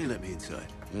 They let me inside.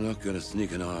 You're not gonna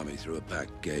sneak an army through a back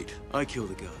gate. I kill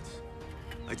the guards.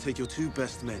 I take your 2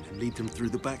 best men and lead them through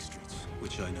the back streets,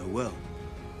 which I know well,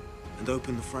 and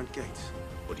open the front gates.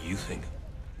 What do you think?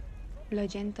 Lo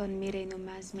genton mire no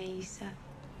mas me isa.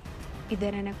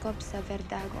 Iderene kopsa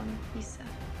verdagon isa.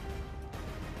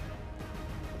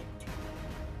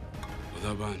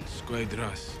 Odaban,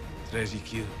 squadras,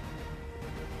 trezikil.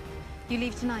 You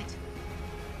leave tonight.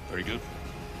 Very good.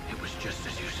 It was just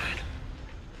as you said.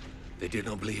 They did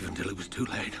not believe until it was too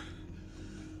late.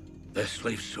 Their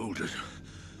slave soldiers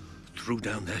threw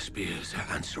down their spears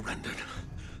and surrendered.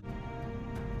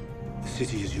 The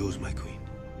city is yours, my queen.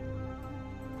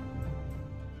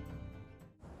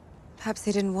 Perhaps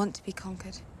they didn't want to be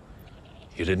conquered.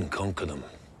 You didn't conquer them.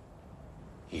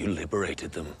 You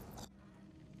liberated them.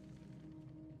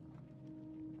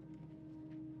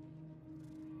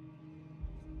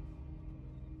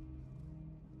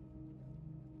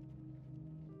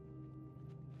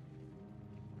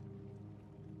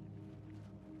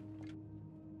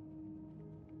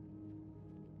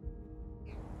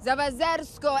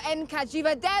 Zavazersko en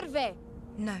kajiva derve.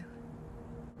 No.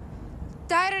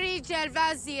 Tarri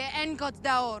jelvazie en got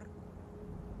daor.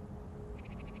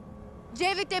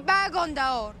 Jevite bagon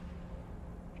daor.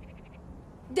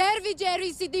 Dervi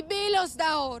jeri sidibilos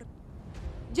daor.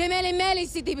 Gemele meli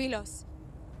sidibilos.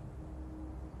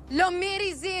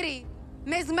 Lomiri ziri.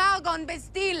 Mesmalgon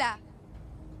bestila.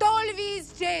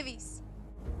 Tolvis Jevis.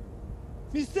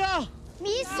 Misa!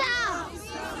 Misa!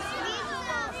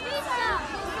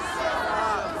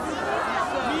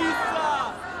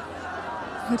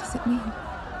 What does it mean?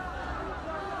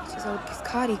 It is old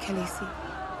Kiskari, Khaleesi.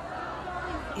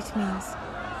 It means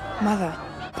mother.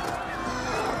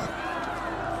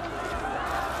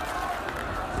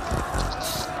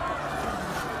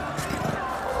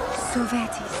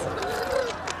 Sovetis.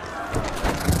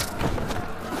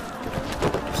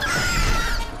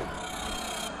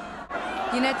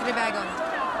 Yunet Ribagon.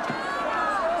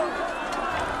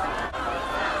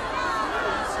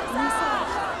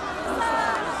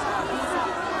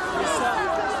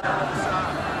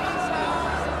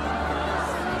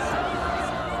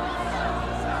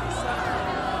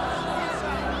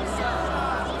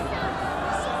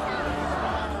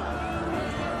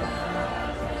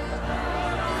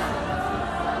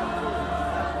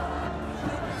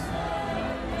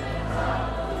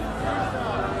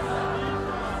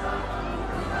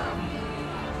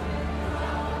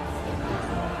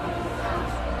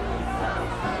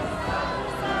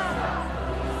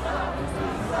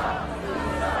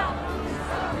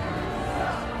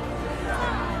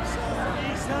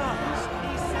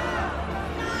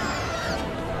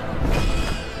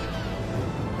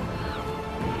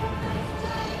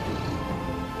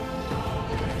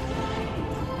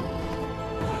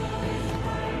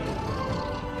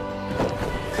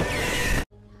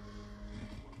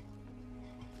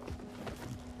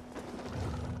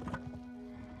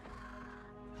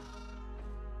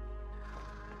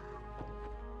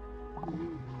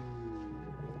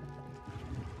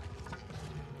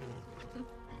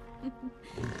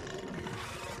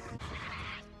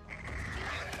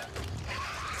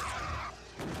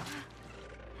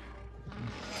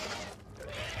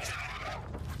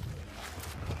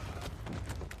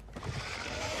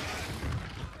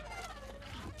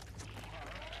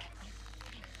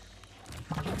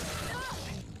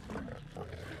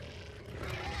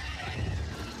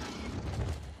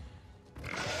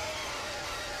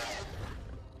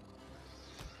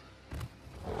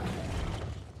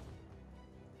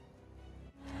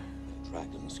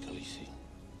 Dragons, Khaleesi.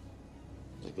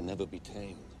 They can never be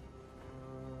tamed.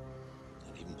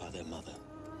 Not even by their mother.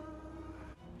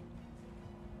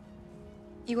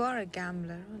 You are a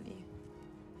gambler, aren't you?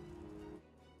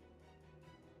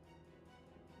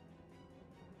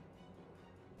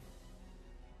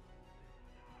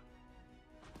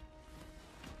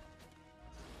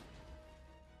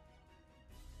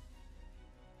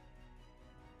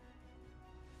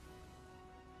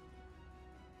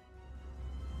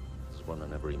 There's one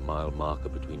on every mile marker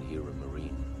between here and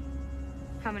Marine.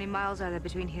 How many miles are there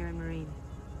between here and Marine?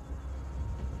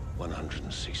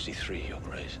 163, Your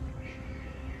Grace.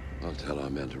 I'll tell our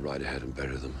men to ride ahead and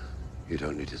bury them. You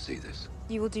don't need to see this.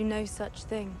 You will do no such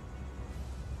thing.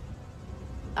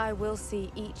 I will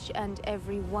see each and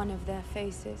every one of their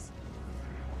faces.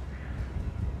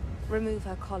 Remove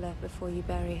her collar before you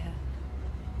bury her.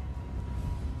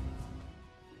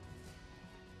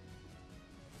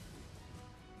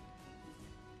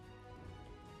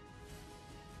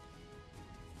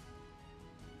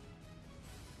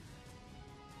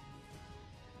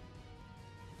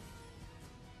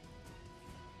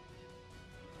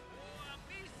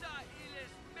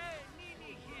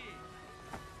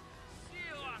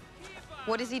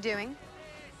 What is he doing?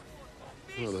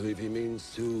 I believe he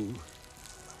means to...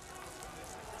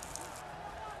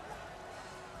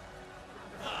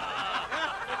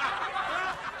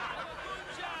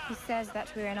 He says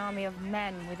that we're an army of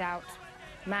men without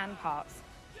man parts.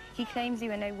 He claims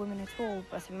you are no woman at all,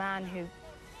 but a man who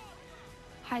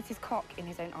hides his cock in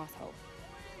his own asshole.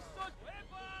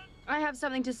 I have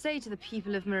something to say to the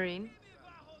people of Marine.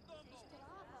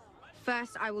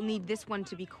 First, I will need this one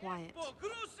to be quiet.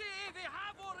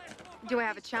 Do I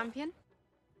have a champion?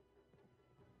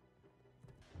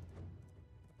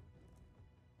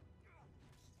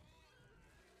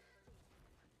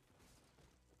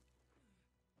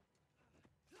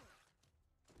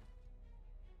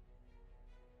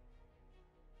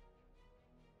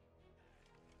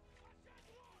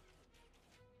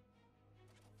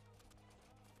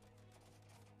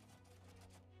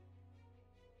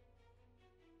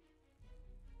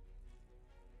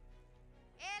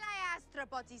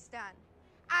 Astropotistan.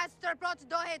 Astropot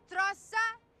dohetrossa,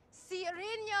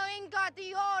 Sirinho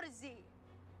ingatiorzi.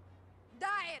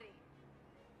 Daeri.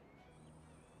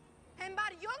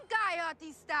 Hembar yonkai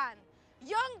hotistan.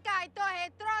 Yonkai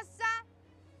dohetrossa,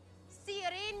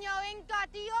 Sirinho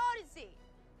ingatiorzi.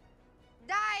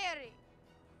 Daeri.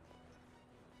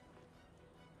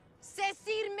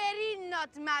 Sesi Sir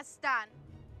Merinot Mastan.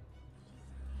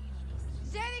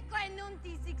 Jevi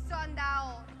Klenunti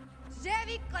Sixondao.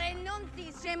 Jevi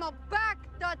Klenunti Shemo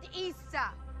Dot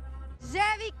Issa.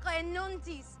 Jevi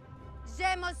Klenuntis.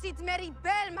 Jemo sit meri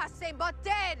belma se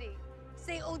boteri.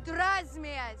 Se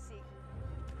udrazmi asi.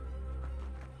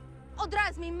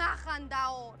 Udrazmi machan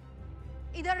daor.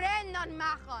 Iedereen non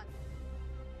machan.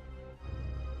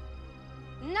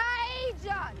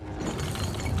 Naijat!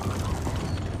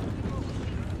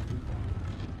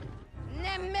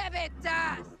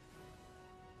 Nemebetas!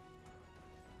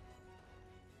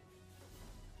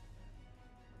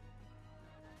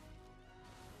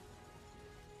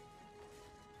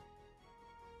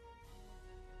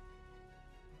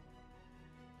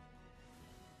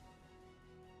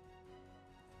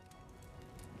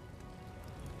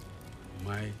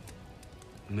 My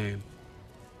name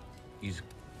is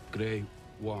Grey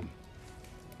Worm.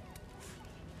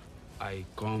 I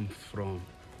come from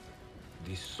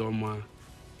the Summer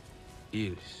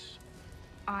Hills.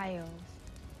 Isles.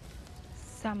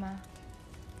 Summer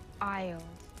Isles.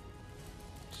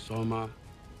 Summer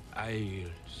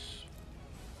Isles.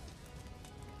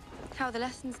 How are the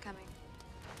lessons coming?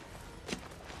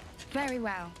 Very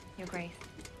well, Your Grace.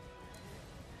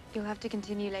 You'll have to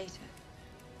continue later.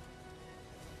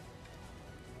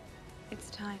 It's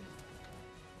time.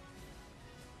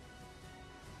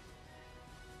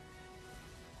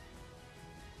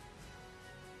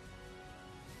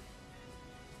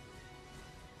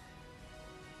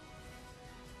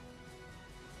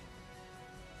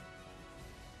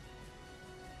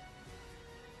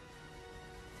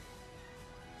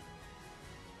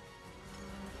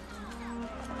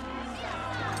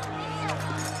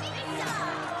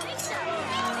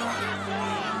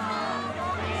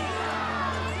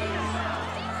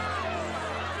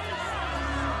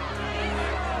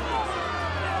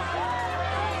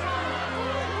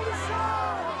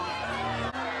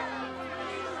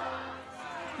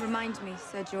 Remind me,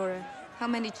 Ser Jorah, how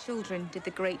many children did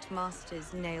the great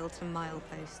masters nail to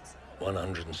mileposts?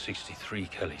 163,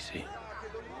 Khaleesi.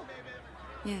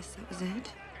 Yes, that was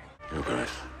it. Your Grace,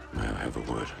 may I have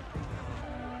a word?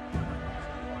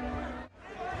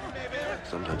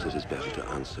 Sometimes it is better to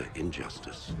answer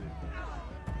injustice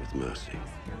with mercy.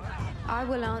 I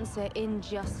will answer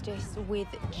injustice with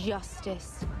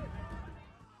justice.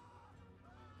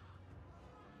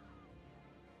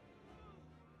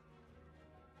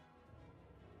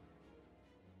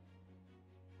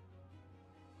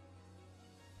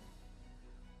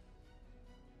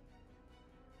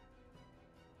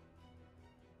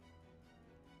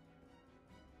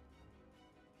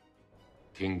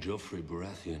 King Joffrey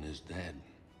Baratheon is dead.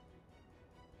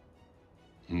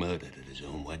 Murdered at his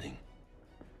own wedding.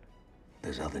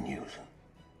 There's other news.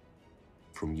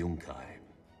 From Yunkai.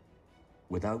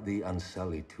 Without the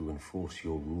Unsullied to enforce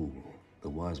your rule, the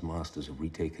wise masters have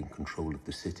retaken control of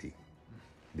the city.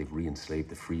 They've re-enslaved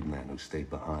the freedmen who stayed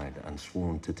behind and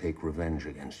sworn to take revenge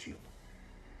against you.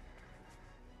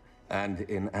 And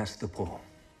in Astapor,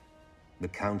 the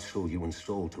council you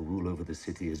installed to rule over the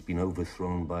city has been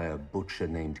overthrown by a butcher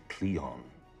named Cleon.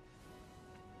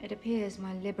 It appears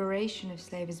my liberation of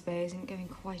Slavers Bay isn't going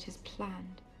quite as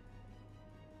planned.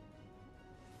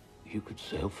 You could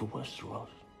sail for Westeros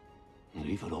and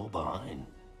leave it all behind.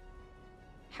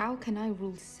 How can I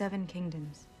rule 7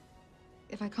 kingdoms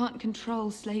if I can't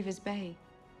control Slavers Bay?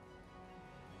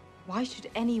 Why should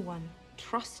anyone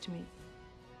trust me?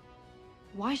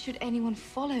 Why should anyone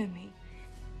follow me?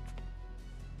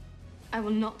 I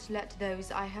will not let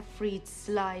those I have freed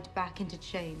slide back into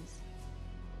chains.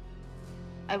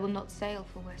 I will not sail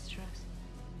for Westeros.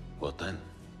 What then?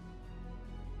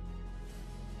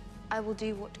 I will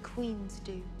do what queens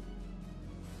do.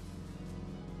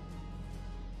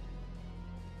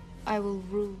 I will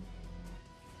rule.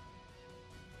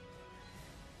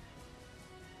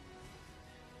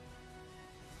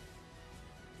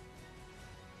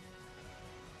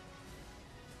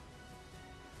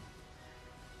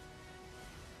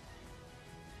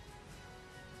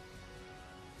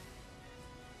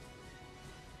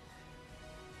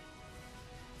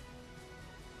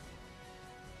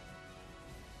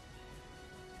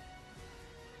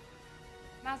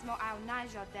 Masmo au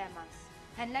Naja Demas,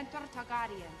 Hen Lentor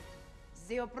Targaryen,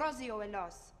 Zeobrosio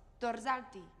Elos,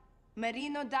 Dorzalti,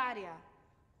 Merino Daria,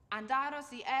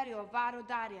 Andaros y Aereo Varo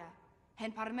Daria,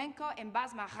 Hen Parmenko en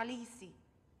Basma Khalisi,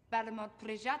 Balmot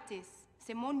Prejatis,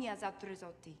 Semonia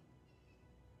Zatrezoti.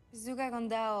 Zuga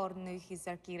Gondaor Nuhis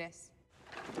Arkires.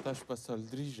 Tashpa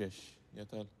Saldrijesh,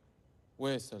 Yatal.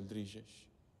 Where Saldrijesh?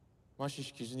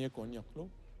 Mashish Kiznia Konyaklo?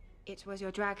 It was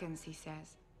your dragons, he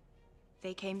says.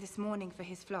 They came this morning for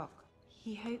his flock.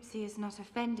 He hopes he has not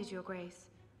offended your grace,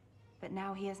 but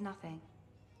now he has nothing.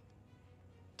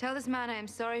 Tell this man I am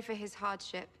sorry for his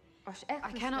hardship.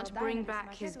 I cannot bring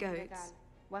back his goats,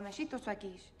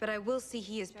 but I will see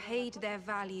he has paid their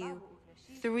value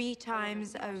 3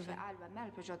 times over.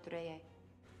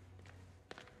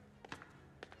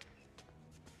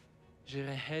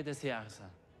 Jere de siarsa,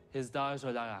 his daughters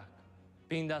olarak,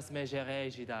 bindas me jere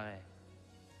jidare.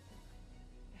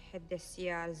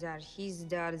 Hedesiar zar his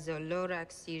dar zolorak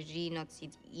sirinot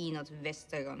sit inot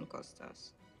vestagon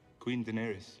kostas. Queen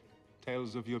Daenerys,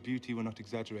 tales of your beauty were not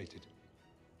exaggerated.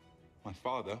 My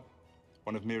father,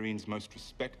 one of Mirine's most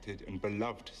respected and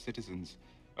beloved citizens,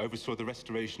 oversaw the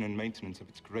restoration and maintenance of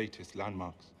its greatest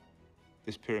landmarks,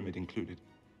 this pyramid included.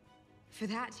 For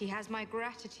that, he has my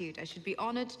gratitude. I should be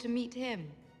honored to meet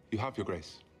him. You have, Your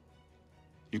Grace.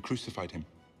 You crucified him.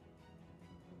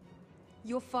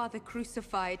 Your father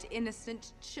crucified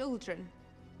innocent children.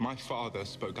 My father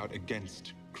spoke out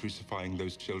against crucifying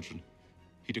those children.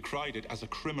 He decried it as a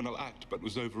criminal act, but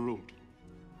was overruled.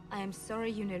 I am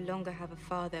sorry you no longer have a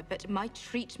father, but my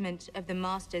treatment of the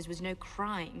Masters was no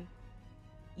crime.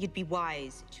 You'd be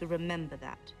wise to remember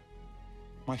that.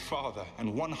 My father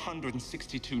and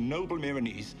 162 noble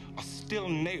Miranese are still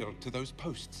nailed to those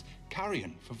posts,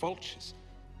 carrion for vultures,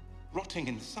 rotting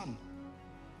in the sun.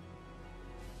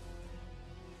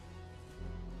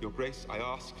 Your Grace, I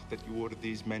ask that you order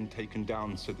these men taken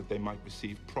down so that they might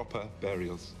receive proper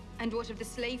burials. And what of the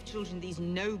slave children these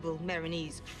noble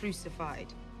Miranese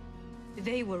crucified?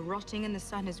 They were rotting in the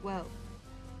sun as well.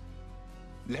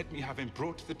 Let me have him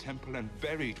brought to the temple and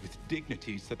buried with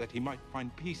dignity so that he might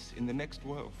find peace in the next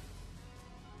world.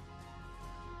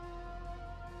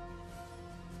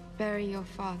 Bury your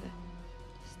father,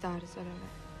 Star Zorora.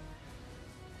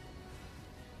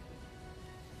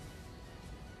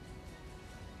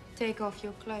 Take off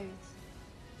your clothes.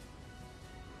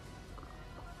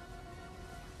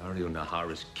 Dario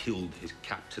Naharis killed his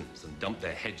captains and dumped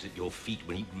their heads at your feet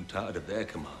when he grew tired of their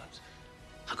commands.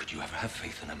 How could you ever have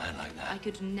faith in a man like that? I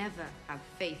could never have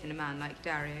faith in a man like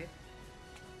Dario.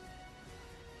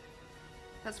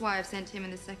 That's why I've sent him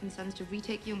and the Second Sons to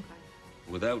retake Yunkai.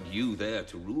 Without you there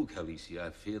to rule Khaleesi, I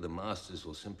fear the Masters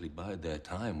will simply bide their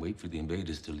time, wait for the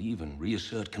invaders to leave, and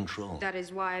reassert control. That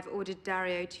is why I've ordered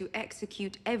Dario to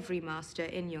execute every Master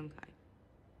in Yunkai.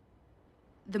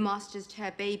 The Masters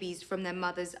tear babies from their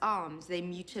mothers' arms. They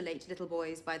mutilate little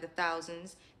boys by the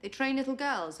thousands. They train little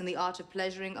girls in the art of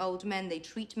pleasuring old men. They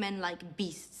treat men like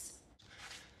beasts.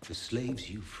 The slaves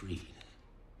you freed,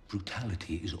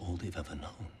 brutality is all they've ever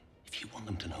known. If you want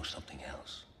them to know something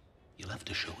else, you'll have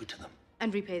to show it to them.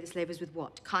 And repay the slavers with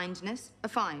what? Kindness? A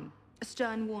fine? A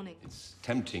stern warning? It's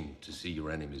tempting to see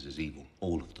your enemies as evil,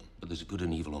 all of them. But there's good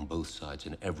and evil on both sides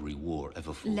in every war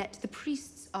ever fought. Let the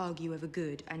priests argue over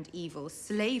good and evil.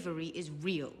 Slavery is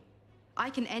real. I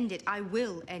can end it, I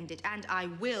will end it, and I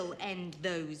will end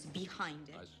those behind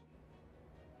it.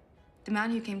 The man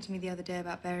who came to me the other day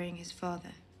about burying his father.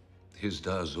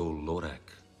 Hizdazol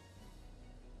Lorak.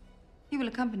 He will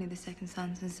accompany the Second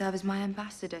Sons and serve as my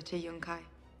ambassador to Yunkai.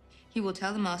 He will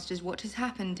tell the Masters what has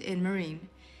happened in Marine.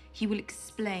 He will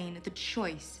explain the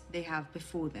choice they have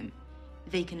before them.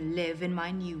 They can live in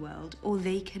my new world, or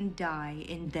they can die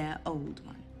in their old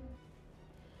one.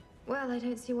 Well, I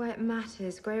don't see why it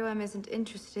matters. Grey Worm isn't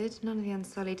interested. None of the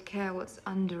Unsullied care what's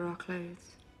under our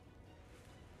clothes.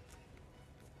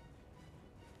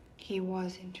 He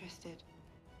was interested.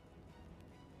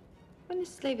 When the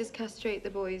slavers castrate the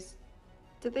boys,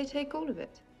 did they take all of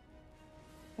it?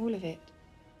 All of it?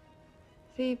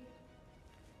 The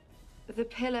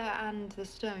pillar and the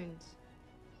stones.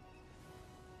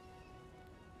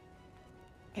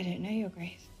 I don't know, Your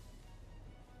Grace.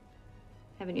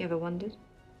 Haven't you ever wondered?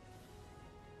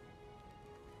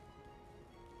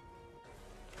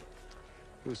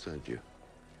 Who sent you?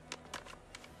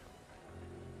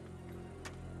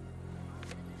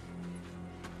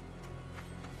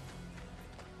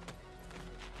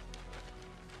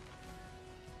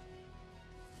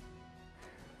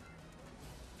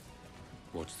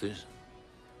 What's this?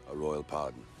 A royal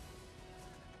pardon.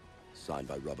 Signed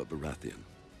by Robert Baratheon.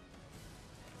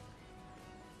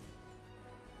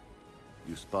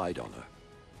 You spied on her.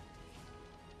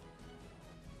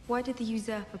 Why did the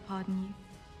usurper pardon you?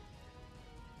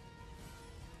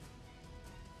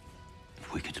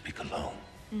 If we could speak alone.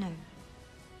 No.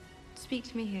 Speak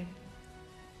to me here.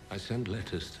 I sent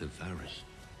letters to Varys,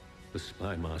 the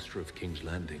spy master of King's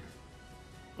Landing.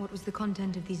 What was the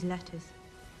content of these letters?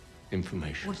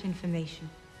 Information. What information?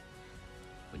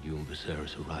 When you and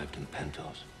Viserys arrived in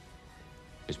Pentos,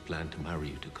 his plan to marry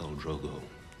you to Khal Drogo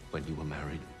when you were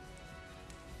married.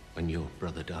 When your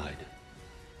brother died,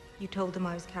 You told them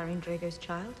I was carrying Drogo's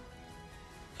child?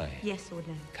 Aye. Yes or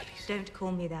no? Khaleesi. Don't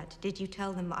call me that. Did you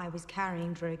tell them I was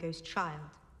carrying Drogo's child?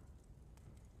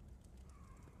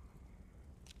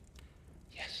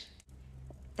 Yes.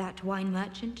 That wine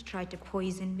merchant tried to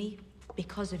poison me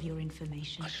because of your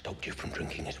information. I stopped you from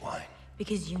drinking his wine.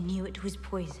 Because you knew it was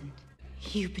poisoned.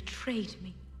 You betrayed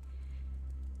me.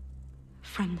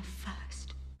 From the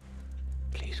first.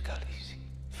 Please, Khaleesi,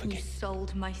 forgive. You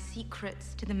sold my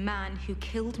secrets to the man who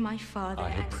killed my father I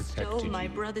have and stole protected my you,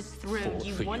 brother's throne. fought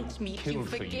You for want you, me to killed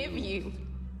for forgive you. you.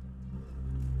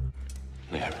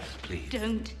 Daenerys, please.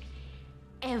 Don't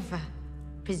ever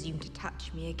presume to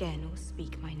touch me again or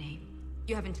speak my name.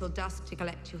 You have until dusk to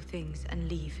collect your things and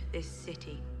leave this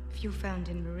city. If you're found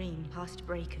in Marine past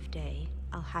break of day,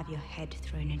 I'll have your head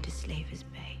thrown into Slaver's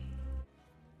Bay.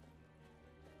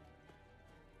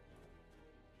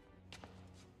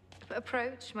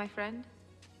 Approach, my friend.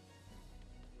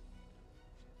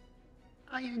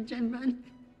 I am gentleman.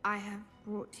 I have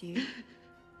brought you.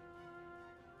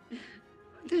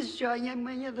 This giant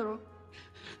man,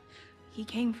 He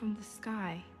came from the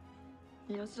sky.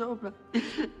 The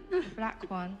The black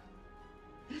one.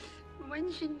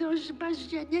 When she knows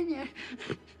Bastian,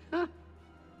 The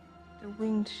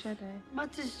winged shadow.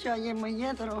 what is giant man?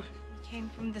 He came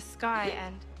from the sky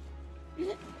and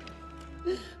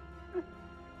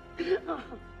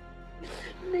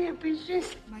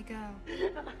my girl.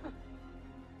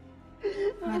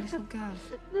 My little girl.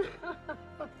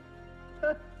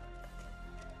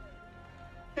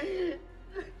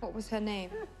 What was her name?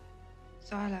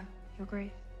 Zyla, your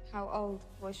grace. How old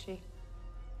was she?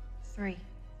 3.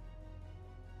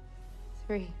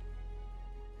 3.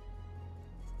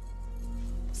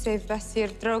 Sef Basir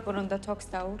Drogon on the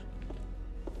Tokstaur.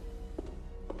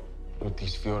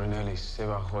 Utis Fiorinellis,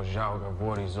 Seva Hojauga,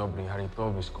 Vori Zobri,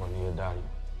 Haripobis, Cornia Dario.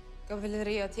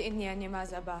 Cavalleria to Inya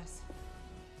Nimaz Abbas.